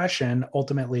that depression,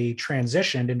 ultimately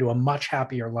transitioned into a much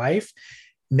happier life.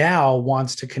 Now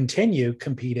wants to continue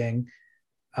competing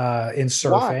in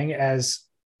surfing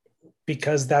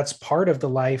because that's part of the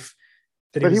life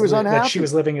that that she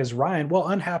was living as Ryan. Well,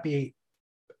 unhappy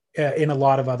in a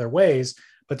lot of other ways,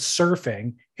 but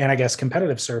surfing, and I guess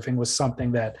competitive surfing, was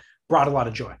something that brought a lot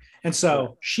of joy. And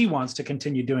so she wants to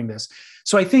continue doing this.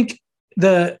 So I think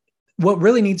what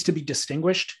really needs to be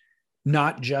distinguished,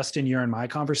 not just in your and my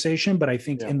conversation, but I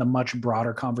think in the much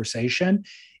broader conversation,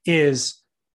 is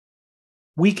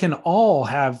we can all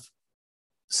have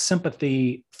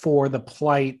sympathy for the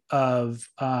plight of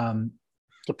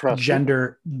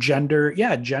gender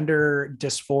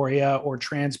dysphoria or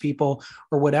trans people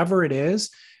or whatever it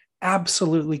is.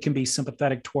 Absolutely can be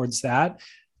sympathetic towards that.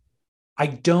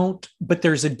 But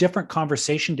there's a different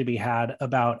conversation to be had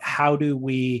about how do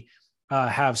we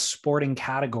have sporting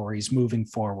categories moving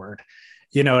forward.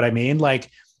 You know what I mean? Like,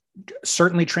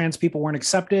 certainly trans people weren't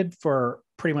accepted for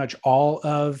pretty much all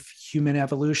of human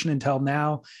evolution until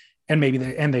now. And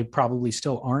they probably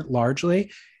still aren't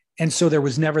largely. And so there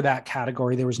was never that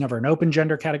category. There was never an open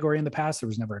gender category in the past. There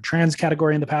was never a trans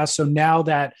category in the past. So now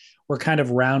that we're kind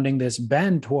of rounding this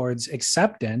bend towards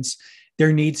acceptance,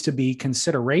 there needs to be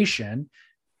consideration.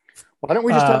 Why don't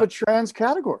we just have a trans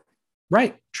category?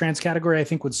 Right. Trans category, I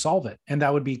think, would solve it. And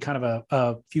that would be kind of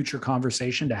a future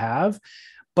conversation to have.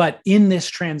 But in this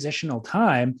transitional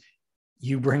time,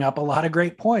 you bring up a lot of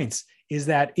great points, is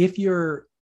that if you're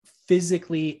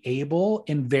physically able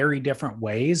in very different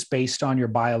ways based on your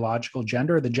biological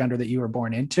gender, the gender that you were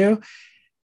born into,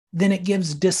 then it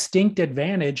gives distinct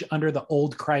advantage under the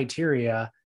old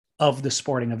criteria of the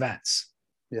sporting events.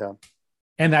 Yeah.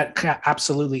 And that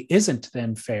absolutely isn't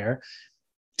then fair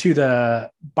to the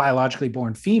biologically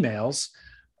born females.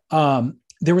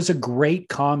 There was a great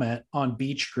comment on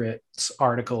Beach Grit's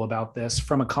article about this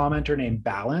from a commenter named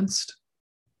Balanced.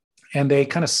 And they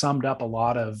kind of summed up a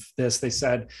lot of this. They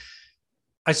said,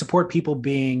 I support people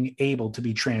being able to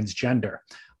be transgender.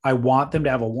 I want them to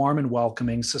have a warm and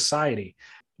welcoming society.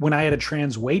 When I had a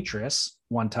trans waitress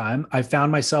one time, I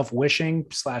found myself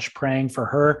wishing/praying for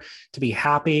her to be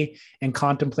happy and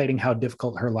contemplating how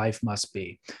difficult her life must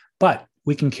be. But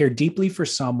we can care deeply for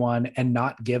someone and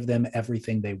not give them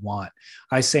everything they want.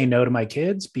 I say no to my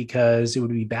kids because it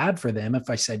would be bad for them if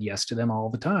I said yes to them all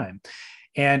the time.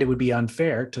 And it would be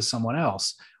unfair to someone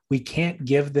else. We can't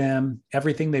give them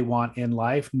everything they want in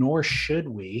life, nor should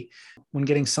we when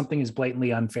getting something is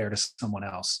blatantly unfair to someone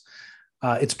else.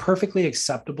 It's perfectly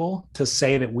acceptable to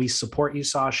say that we support you,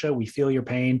 Sasha. We feel your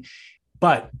pain,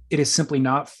 but it is simply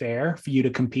not fair for you to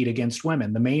compete against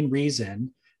women. The main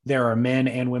reason there are men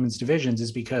and women's divisions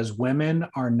is because women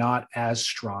are not as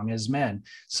strong as men.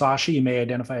 Sasha, you may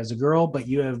identify as a girl, but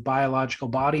you have biological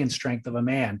body and strength of a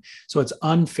man. So it's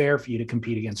unfair for you to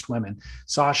compete against women.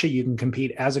 Sasha, you can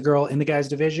compete as a girl in the guys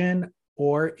division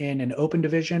or in an open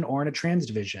division or in a trans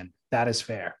division. That is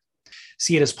fair.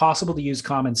 See, it is possible to use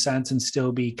common sense and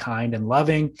still be kind and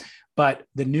loving, but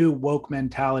the new woke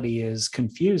mentality is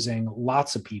confusing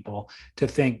lots of people to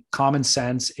think common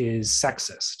sense is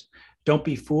sexist. Don't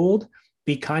be fooled.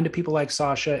 Be kind to people like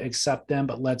Sasha, accept them,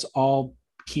 but let's all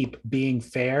keep being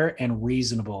fair and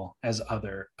reasonable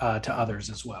to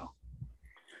others as well.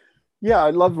 Yeah,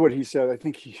 I loved what he said. I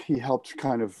think he helped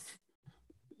kind of,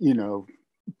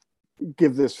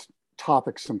 give this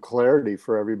topic some clarity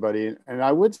for everybody. And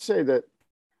I would say that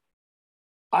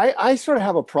I sort of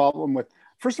have a problem with,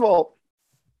 first of all,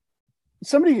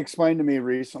 somebody explained to me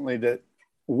recently that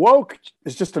woke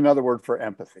is just another word for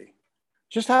empathy.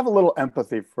 Just have a little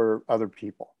empathy for other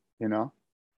people, you know,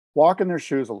 walk in their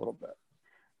shoes a little bit.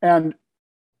 And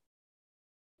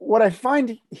what I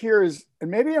find here is, and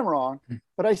maybe I'm wrong,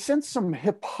 but I sense some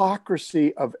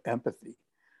hypocrisy of empathy.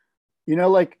 You know,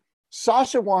 like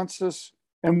Sasha wants us,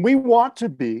 and we want to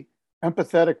be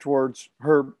empathetic towards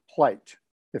her plight,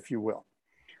 if you will.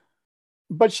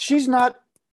 But she's not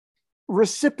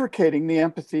reciprocating the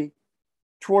empathy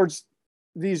towards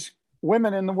these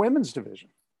women in the women's division.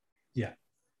 Yeah.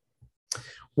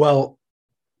 Well,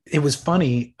 it was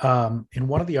funny. In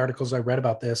one of the articles I read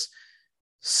about this,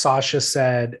 Sasha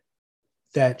said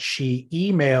that she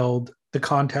emailed the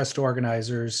contest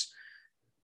organizers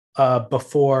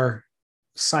before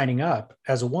signing up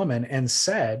as a woman and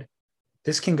said,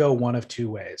 this can go one of two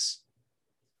ways.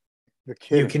 The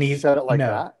kid you can said it like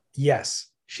that? Yes.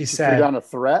 She She said, put down a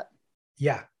threat?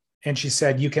 yeah. And she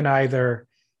said, you can either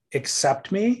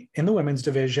accept me in the women's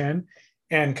division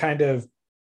and kind of,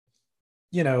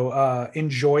 you know,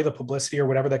 enjoy the publicity or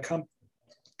whatever that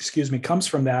comes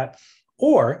from that,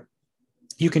 or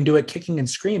you can do it kicking and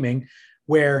screaming,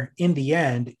 where in the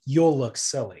end you'll look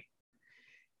silly.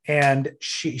 And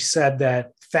she said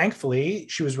that thankfully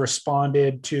she was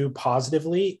responded to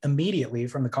positively immediately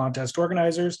from the contest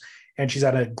organizers, and she's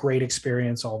had a great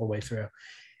experience all the way through.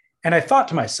 And I thought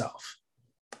to myself,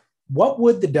 what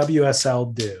would the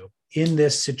WSL do in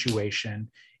this situation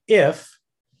if,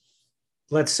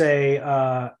 let's say,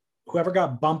 whoever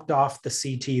got bumped off the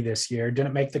CT this year,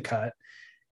 didn't make the cut,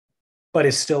 but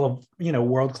is still a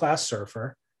world-class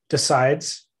surfer,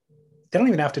 decides, they don't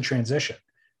even have to transition,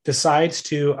 decides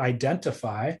to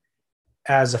identify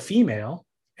as a female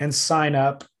and sign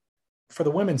up for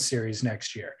the women's series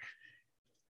next year.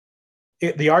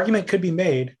 The argument could be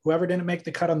made, whoever didn't make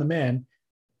the cut on the men,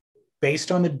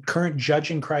 based on the current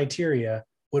judging criteria,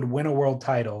 would win a world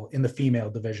title in the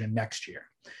female division next year.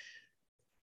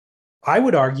 I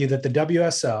would argue that the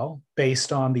WSL,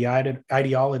 based on the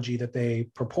ideology that they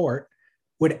purport,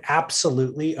 would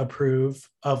absolutely approve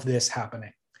of this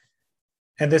happening.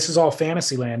 And this is all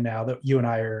fantasy land now that you and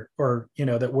I are, or,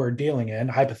 that we're dealing in,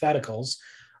 hypotheticals,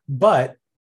 but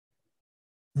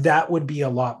that would be a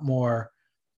lot more,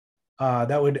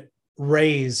 that would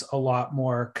raise a lot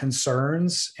more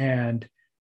concerns and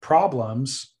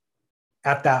problems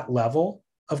at that level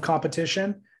of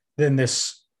competition than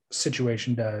this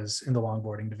situation does in the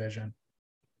longboarding division.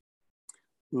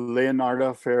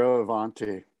 Leonardo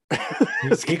Fioravanti.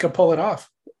 He could pull it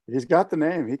off. He's got the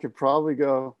name. He could probably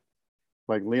go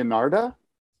like Leonardo.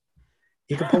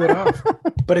 He could pull it off.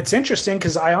 But it's interesting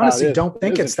because I honestly don't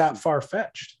think it's that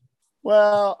far-fetched.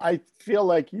 Well, I feel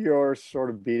like you're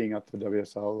sort of beating up the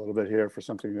WSL a little bit here for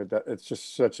something that it's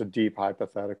just such a deep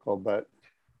hypothetical. But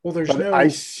I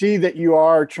see that you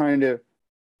are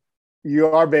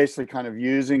basically kind of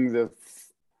using the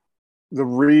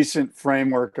recent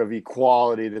framework of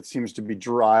equality that seems to be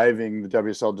driving the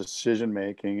WSL decision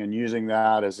making and using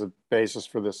that as a basis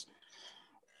for this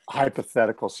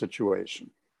hypothetical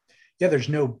situation. Yeah,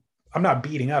 I'm not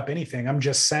beating up anything. I'm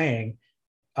just saying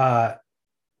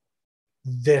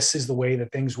this is the way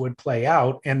that things would play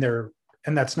out, and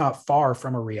that's not far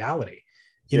from a reality.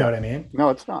 You know what I mean? No,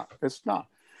 it's not. It's not.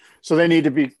 So they need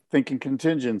to be thinking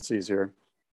contingencies here.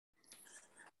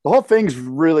 The whole thing's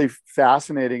really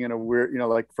fascinating in a weird,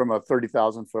 like from a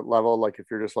 30,000 foot level. Like if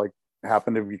you're just like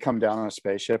happen to come down on a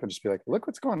spaceship and just be like, look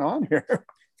what's going on here.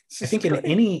 I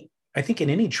think in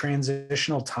any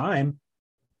transitional time,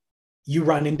 you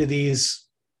run into these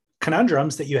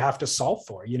conundrums that you have to solve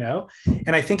for,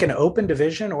 and I think an open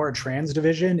division or a trans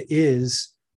division is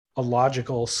a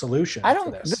logical solution.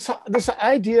 This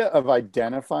idea of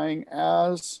identifying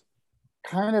as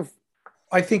kind of,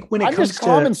 I think when it comes to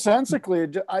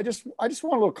commonsensically, I just want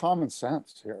a little common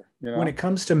sense here. When it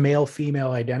comes to male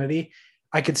female identity,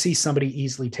 I could see somebody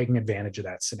easily taking advantage of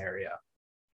that scenario.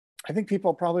 I think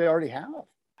people probably already have.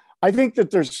 I think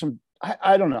that there's some.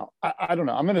 I don't know. I don't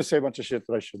know. I'm going to say a bunch of shit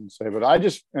that I shouldn't say, but I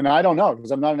don't know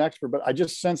because I'm not an expert, but I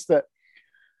just sense that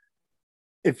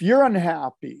if you're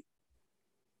unhappy,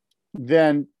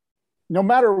 then no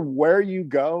matter where you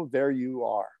go, there you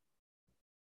are.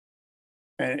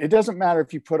 And it doesn't matter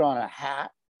if you put on a hat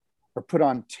or put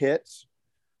on tits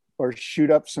or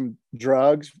shoot up some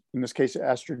drugs, in this case,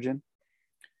 estrogen.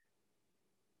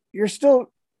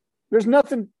 There's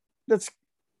nothing that's,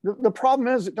 the problem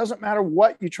is it doesn't matter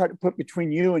what you try to put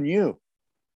between you and you.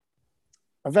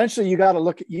 Eventually you got to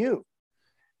look at you.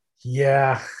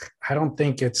 Yeah, I don't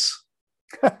think it's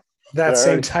that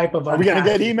same type of. Are we going to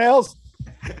get emails?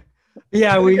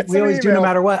 Yeah, we always do, no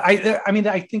matter what. I mean,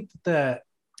 I think I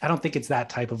don't think it's that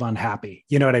type of unhappy.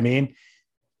 You know what I mean?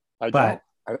 I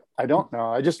don't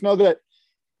know. I just know that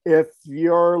if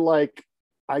you're like,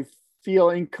 I feel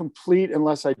incomplete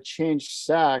unless I change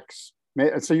sex.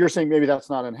 So you're saying maybe that's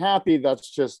not unhappy. That's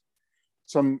just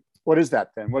what is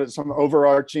that then? What is some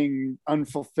overarching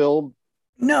unfulfilled?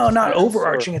 No, not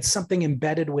overarching. It's something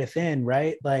embedded within,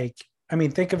 right? Like, I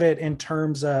mean, think of it in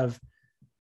terms of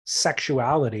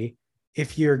sexuality.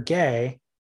 If you're gay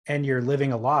and you're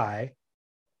living a lie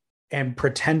and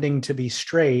pretending to be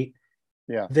straight,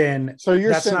 then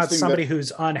that's not somebody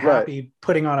who's unhappy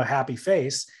putting on a happy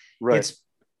face. Right. It's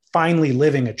finally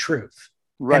living a truth.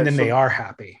 Right. And then they are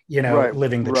happy,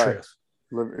 living the truth.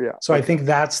 Yeah. So I think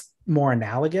that's more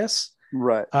analogous.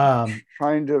 Right.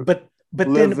 Trying to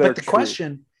then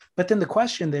the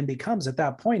question then becomes at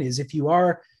that point is if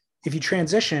you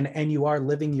transition and you are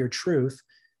living your truth,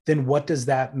 then what does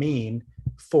that mean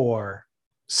for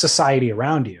society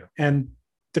around you? And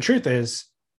the truth is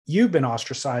you've been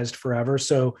ostracized forever.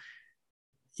 So,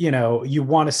 you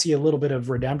want to see a little bit of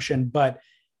redemption, but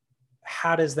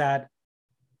how does that?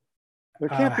 There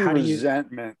can't be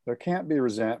resentment. There can't be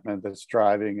resentment that's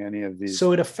driving any of these.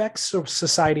 So it affects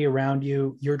society around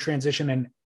you, your transition, and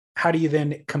how do you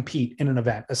then compete in an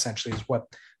event, essentially, is what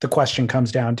the question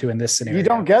comes down to in this scenario. You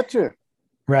don't get to.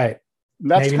 Right.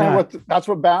 That's kind of that's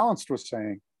what Balanced was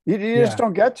saying. You just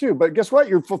don't get to. But guess what?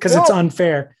 You're fulfilled. Because it's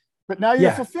unfair. But now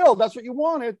you're fulfilled. That's what you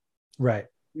wanted. Right.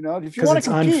 If you want to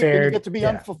compete, then you get to be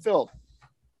unfulfilled.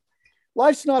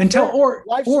 Life's not fair.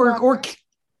 Or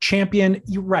champion,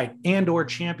 you're right, or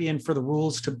champion for the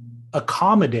rules to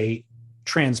accommodate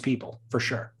trans people, for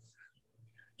sure.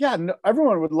 Yeah,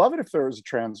 everyone would love it if there was a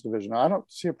trans division. I don't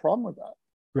see a problem with that.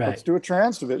 Right. Let's do a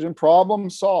trans division, problem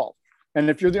solved. And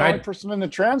if you're the only person in the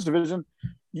trans division,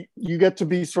 you get to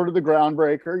be sort of the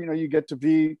groundbreaker. You get to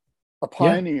be a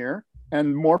pioneer,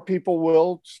 and more people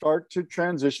will start to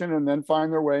transition and then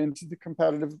find their way into the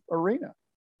competitive arena.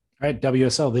 All right,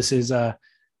 WSL, this is a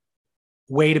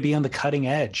way to be on the cutting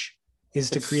edge, is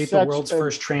to create the world's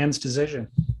first trans division.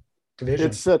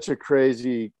 It's such a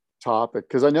crazy topic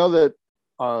because I know that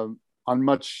on a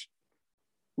much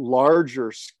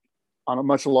larger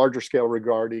scale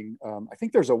regarding, I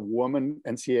think there's a woman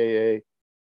NCAA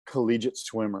collegiate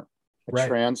swimmer, a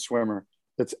trans swimmer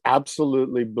that's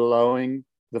absolutely blowing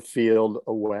the field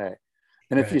away.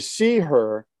 And if you see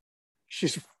her,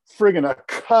 she's friggin' a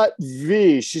cut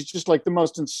V. She's just like the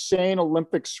most insane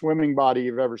Olympic swimming body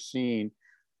you've ever seen.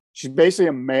 She's basically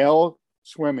a male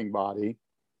swimming body.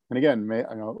 And again,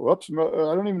 I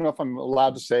don't even know if I'm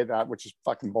allowed to say that, which is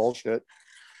fucking bullshit.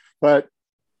 But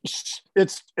it's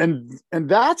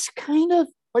that's kind of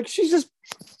like she's just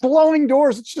blowing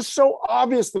doors. It's just so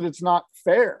obvious that it's not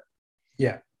fair.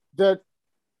 Yeah. That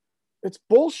it's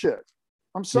bullshit.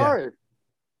 I'm sorry.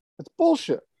 It's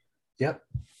bullshit. Yep.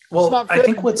 Well, it's not fair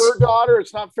to your daughter.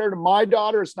 It's not fair to my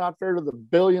daughter. It's not fair to the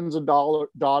billions of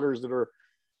daughters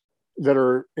that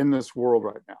are in this world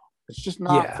right now. It's just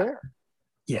not fair.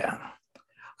 Yeah.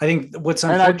 I think what's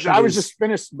unfortunate. And I was just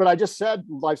finished, but I just said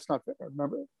life's not fair.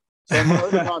 Remember? So I'm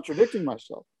already contradicting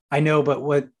myself. I know, but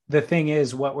what the thing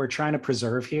is, what we're trying to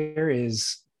preserve here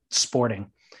is the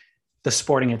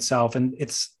sporting itself. And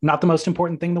it's not the most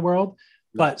important thing in the world,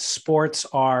 but sports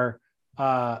are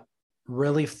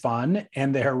really fun,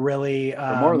 and they're really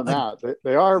more than that.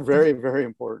 They are very, very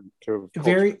important to culture.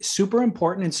 Very super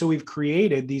important. And so we've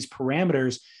created these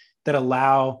parameters that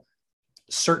allow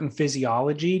certain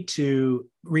physiology to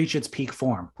reach its peak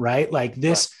form, right? Like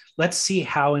this, let's see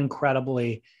how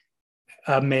incredibly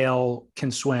a male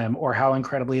can swim or how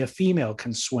incredibly a female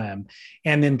can swim,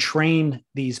 and then train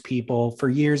these people for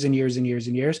years and years and years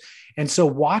and years. And so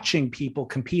watching people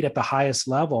compete at the highest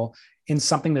level in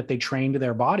something that they trained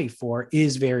their body for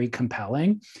is very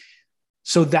compelling.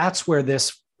 So that's where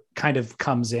this kind of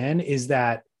comes in, is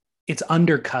that it's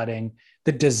undercutting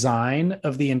the design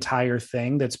of the entire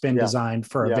thing that's been designed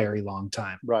for a very long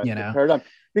time. Right. The paradigm.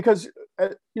 Because,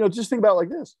 just think about it like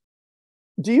this.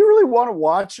 Do you really want to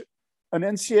watch an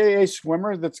NCAA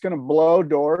swimmer that's going to blow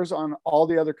doors on all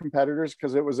the other competitors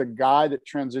because it was a guy that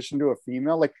transitioned to a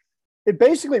female? Like, it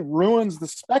basically ruins the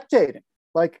spectating.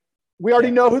 Like, we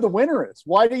already know who the winner is.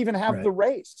 Why do you even have the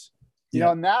race? You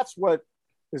know, and that's what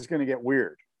is going to get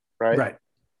weird, right? Right.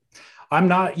 I'm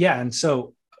not, and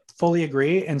so fully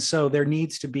agree. And so there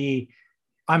needs to be,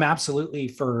 I'm absolutely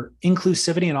for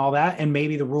inclusivity and all that. And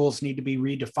maybe the rules need to be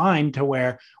redefined to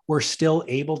where we're still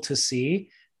able to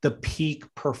see the peak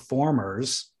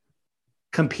performers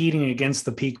competing against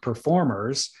the peak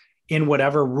performers in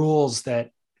whatever rules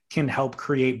that can help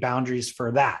create boundaries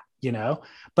for that,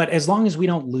 but as long as we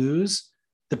don't lose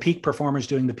the peak performers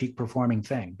doing the peak performing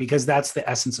thing, because that's the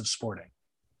essence of sporting.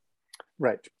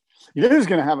 Right. You know who's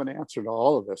going to have an answer to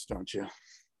all of this, don't you?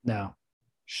 No.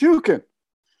 Shukin.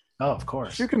 Oh, of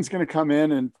course. Shukin's going to come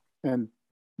in and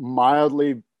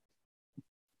mildly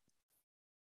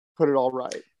put it all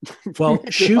right. Well,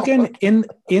 Shukin,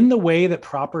 in the way that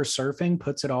proper surfing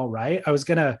puts it all right, I was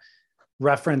going to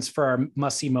reference for our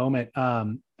must-see moment,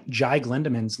 Jai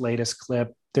Glindemann's latest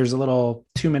clip. There's a little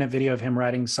 2-minute video of him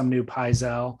riding some new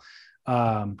Pyzel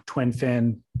twin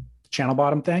fin channel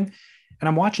bottom thing. And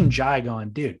I'm watching Jai going,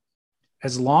 dude,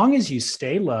 as long as you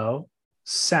stay low,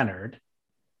 centered,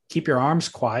 keep your arms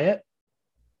quiet,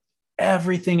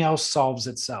 everything else solves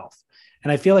itself.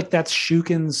 And I feel like that's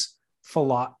Shukin's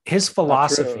his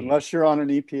philosophy. Unless you're on an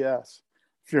EPS.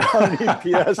 If you're on an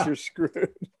EPS, you're screwed.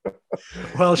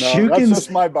 Well, that's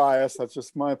just my bias. That's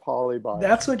just my poly bias.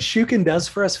 That's what Shukin does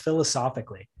for us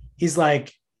philosophically. He's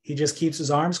like, he just keeps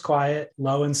his arms quiet,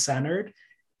 low and centered,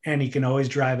 and he can always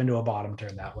drive into a bottom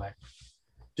turn that way.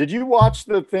 Did you watch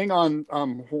the thing on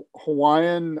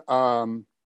Hawaiian?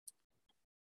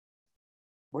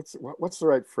 What's the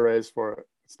right phrase for it?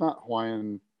 It's not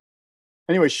Hawaiian.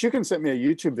 Anyway, Shukin sent me a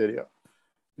YouTube video.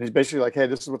 And he's basically like, hey,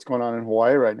 this is what's going on in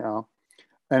Hawaii right now.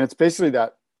 And it's basically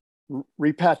that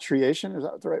repatriation. Is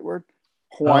that the right word?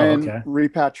 Hawaiian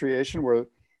repatriation, where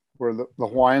the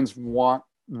Hawaiians want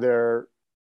their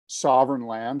sovereign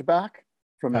land back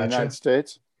from the United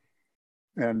States.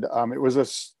 And it was a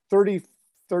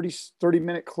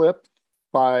 30-minute clip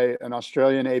by an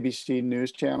Australian ABC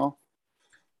news channel,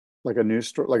 like a news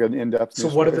story, like an in-depth. So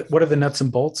what are the nuts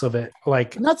and bolts of it?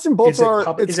 Like nuts and bolts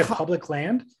is it public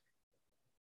land?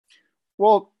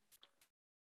 Well,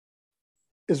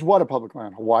 is what a public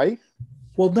land? Hawaii?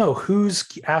 Well, no. Who's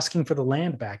asking for the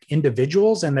land back?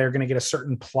 Individuals, and they're going to get a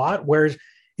certain plot. Where is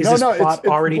this plot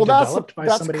already developed by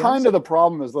somebody else? That's kind of the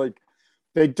problem. Is like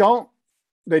they don't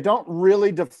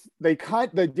really they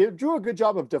do a good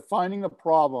job of defining the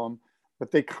problem,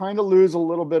 but they kind of lose a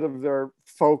little bit of their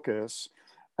focus,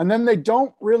 and then they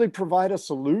don't really provide a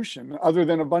solution other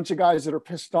than a bunch of guys that are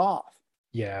pissed off.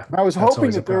 Yeah. And I was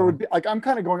hoping that there would be I'm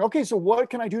kind of going, okay, so what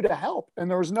can I do to help?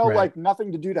 And there was no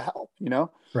nothing to do to help,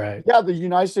 Right. Yeah. The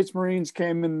United States Marines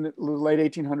came in the late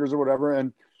 1800s or whatever,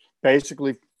 and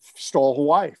basically stole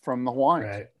Hawaii from the Hawaiians.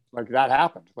 Right. Like that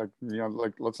happened. Like,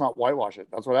 let's not whitewash it.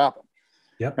 That's what happened.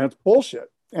 Yep. And it's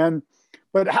bullshit.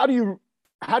 But how do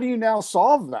you now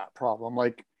solve that problem?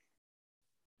 Like,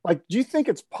 do you think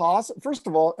it's possible? First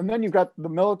of all, and then you've got the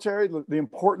military, the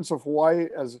importance of Hawaii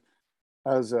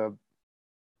as a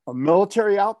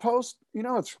military outpost.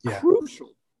 It's crucial.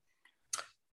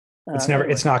 It's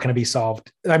not going to be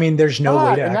solved. I mean, there's no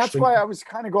way to. And that's why I was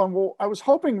kind of going, well, I was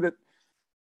hoping that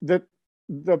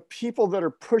the people that are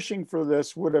pushing for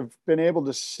this would have been able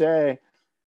to say,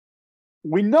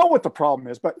 we know what the problem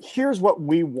is, but here's what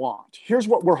we want. Here's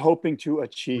what we're hoping to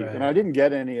achieve. Right. And I didn't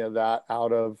get any of that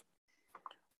out of,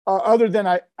 other than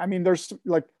I mean, there's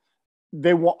like,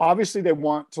 they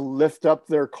want to lift up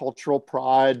their cultural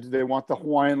pride. They want the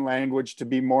Hawaiian language to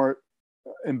be more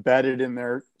embedded in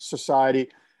their society.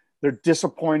 They're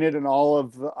disappointed in all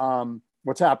of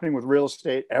what's happening with real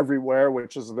estate everywhere,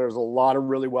 which is there's a lot of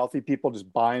really wealthy people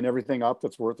just buying everything up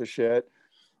that's worth a shit.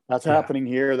 That's happening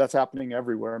here. That's happening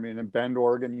everywhere. I mean, in Bend,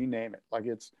 Oregon, you name it. Like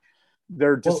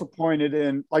they're disappointed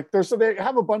in so they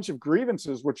have a bunch of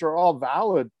grievances, which are all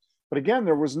valid. But again,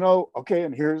 there was no, okay,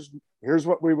 and here's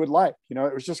what we would like.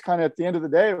 It was just kind of at the end of the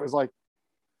day, it was like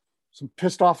some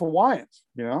pissed off Hawaiians,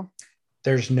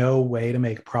 There's no way to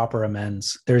make proper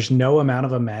amends. There's no amount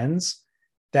of amends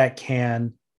that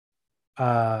can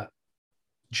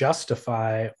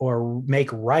justify or make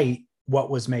right what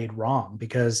was made wrong,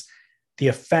 because the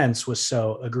offense was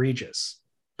so egregious,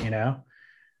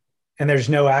 and there's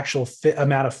no actual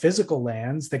amount of physical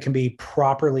lands that can be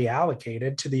properly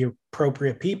allocated to the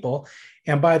appropriate people.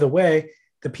 And by the way,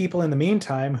 the people in the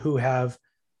meantime who have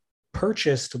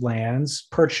purchased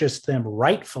them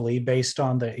rightfully based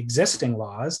on the existing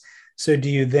laws. So do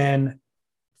you then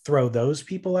throw those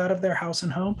people out of their house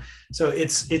and home? So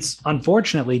it's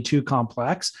unfortunately too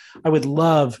complex. I would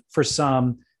love for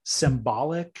some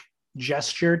symbolic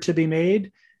gesture to be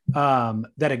made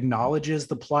that acknowledges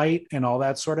the plight and all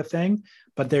that sort of thing,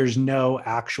 but there's no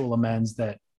actual amends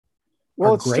that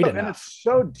are great enough. And it's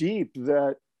so deep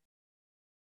that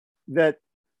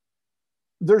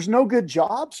there's no good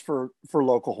jobs for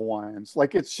local Hawaiians.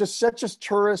 Like, it's just such a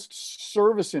tourist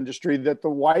service industry that the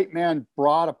white man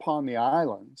brought upon the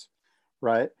islands,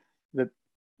 right? That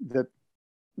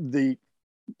the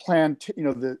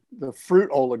the fruit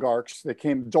oligarchs,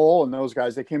 Dole and those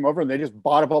guys, they came over and they just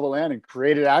bought up all the land and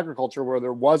created agriculture where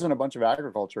there wasn't a bunch of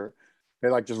agriculture. They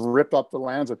like just ripped up the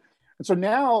lands. And so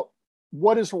now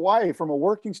what is Hawaii from a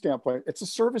working standpoint? It's a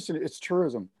service, it's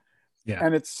tourism. Yeah.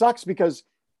 And it sucks because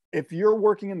if you're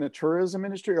working in the tourism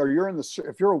industry or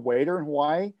if you're a waiter in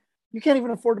Hawaii, you can't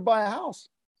even afford to buy a house.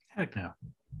 Heck no.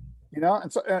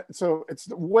 And so it's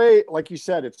the way, like you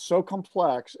said, it's so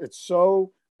complex. It's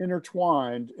so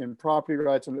intertwined in property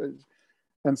rights.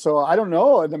 And so I don't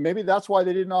know. And maybe that's why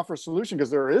they didn't offer a solution,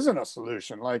 because there isn't a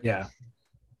solution. Yeah,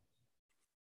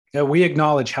 we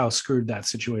acknowledge how screwed that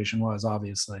situation was,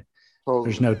 obviously. Totally.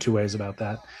 There's no two ways about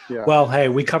that. Yeah. Well, hey,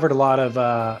 we covered a lot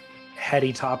of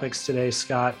heady topics today,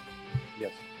 Scott.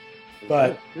 Yes.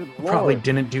 But probably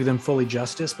didn't do them fully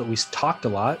justice, but we talked a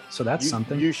lot. So that's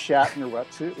something. You shat in your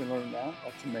wetsuit and learned that.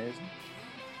 That's amazing.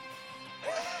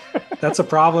 That's a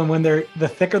problem when the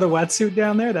thicker the wetsuit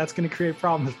down there, that's going to create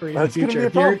problems for you in the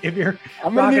future. If you're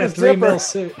rocking a 3 mil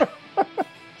suit.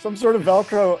 Some sort of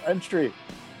Velcro entry.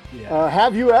 Yeah.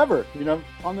 Have you ever,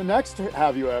 on the next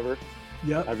have you ever,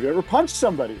 yep. Have you ever punched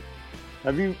somebody?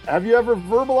 Have you ever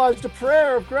verbalized a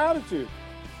prayer of gratitude?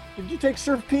 Did you take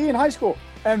Surf P in high school?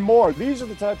 And more. These are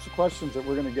the types of questions that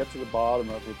we're going to get to the bottom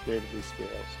of with David Lee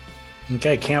Scales.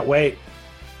 Okay, can't wait.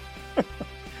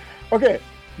 Okay,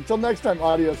 until next time,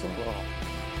 adios and aloha.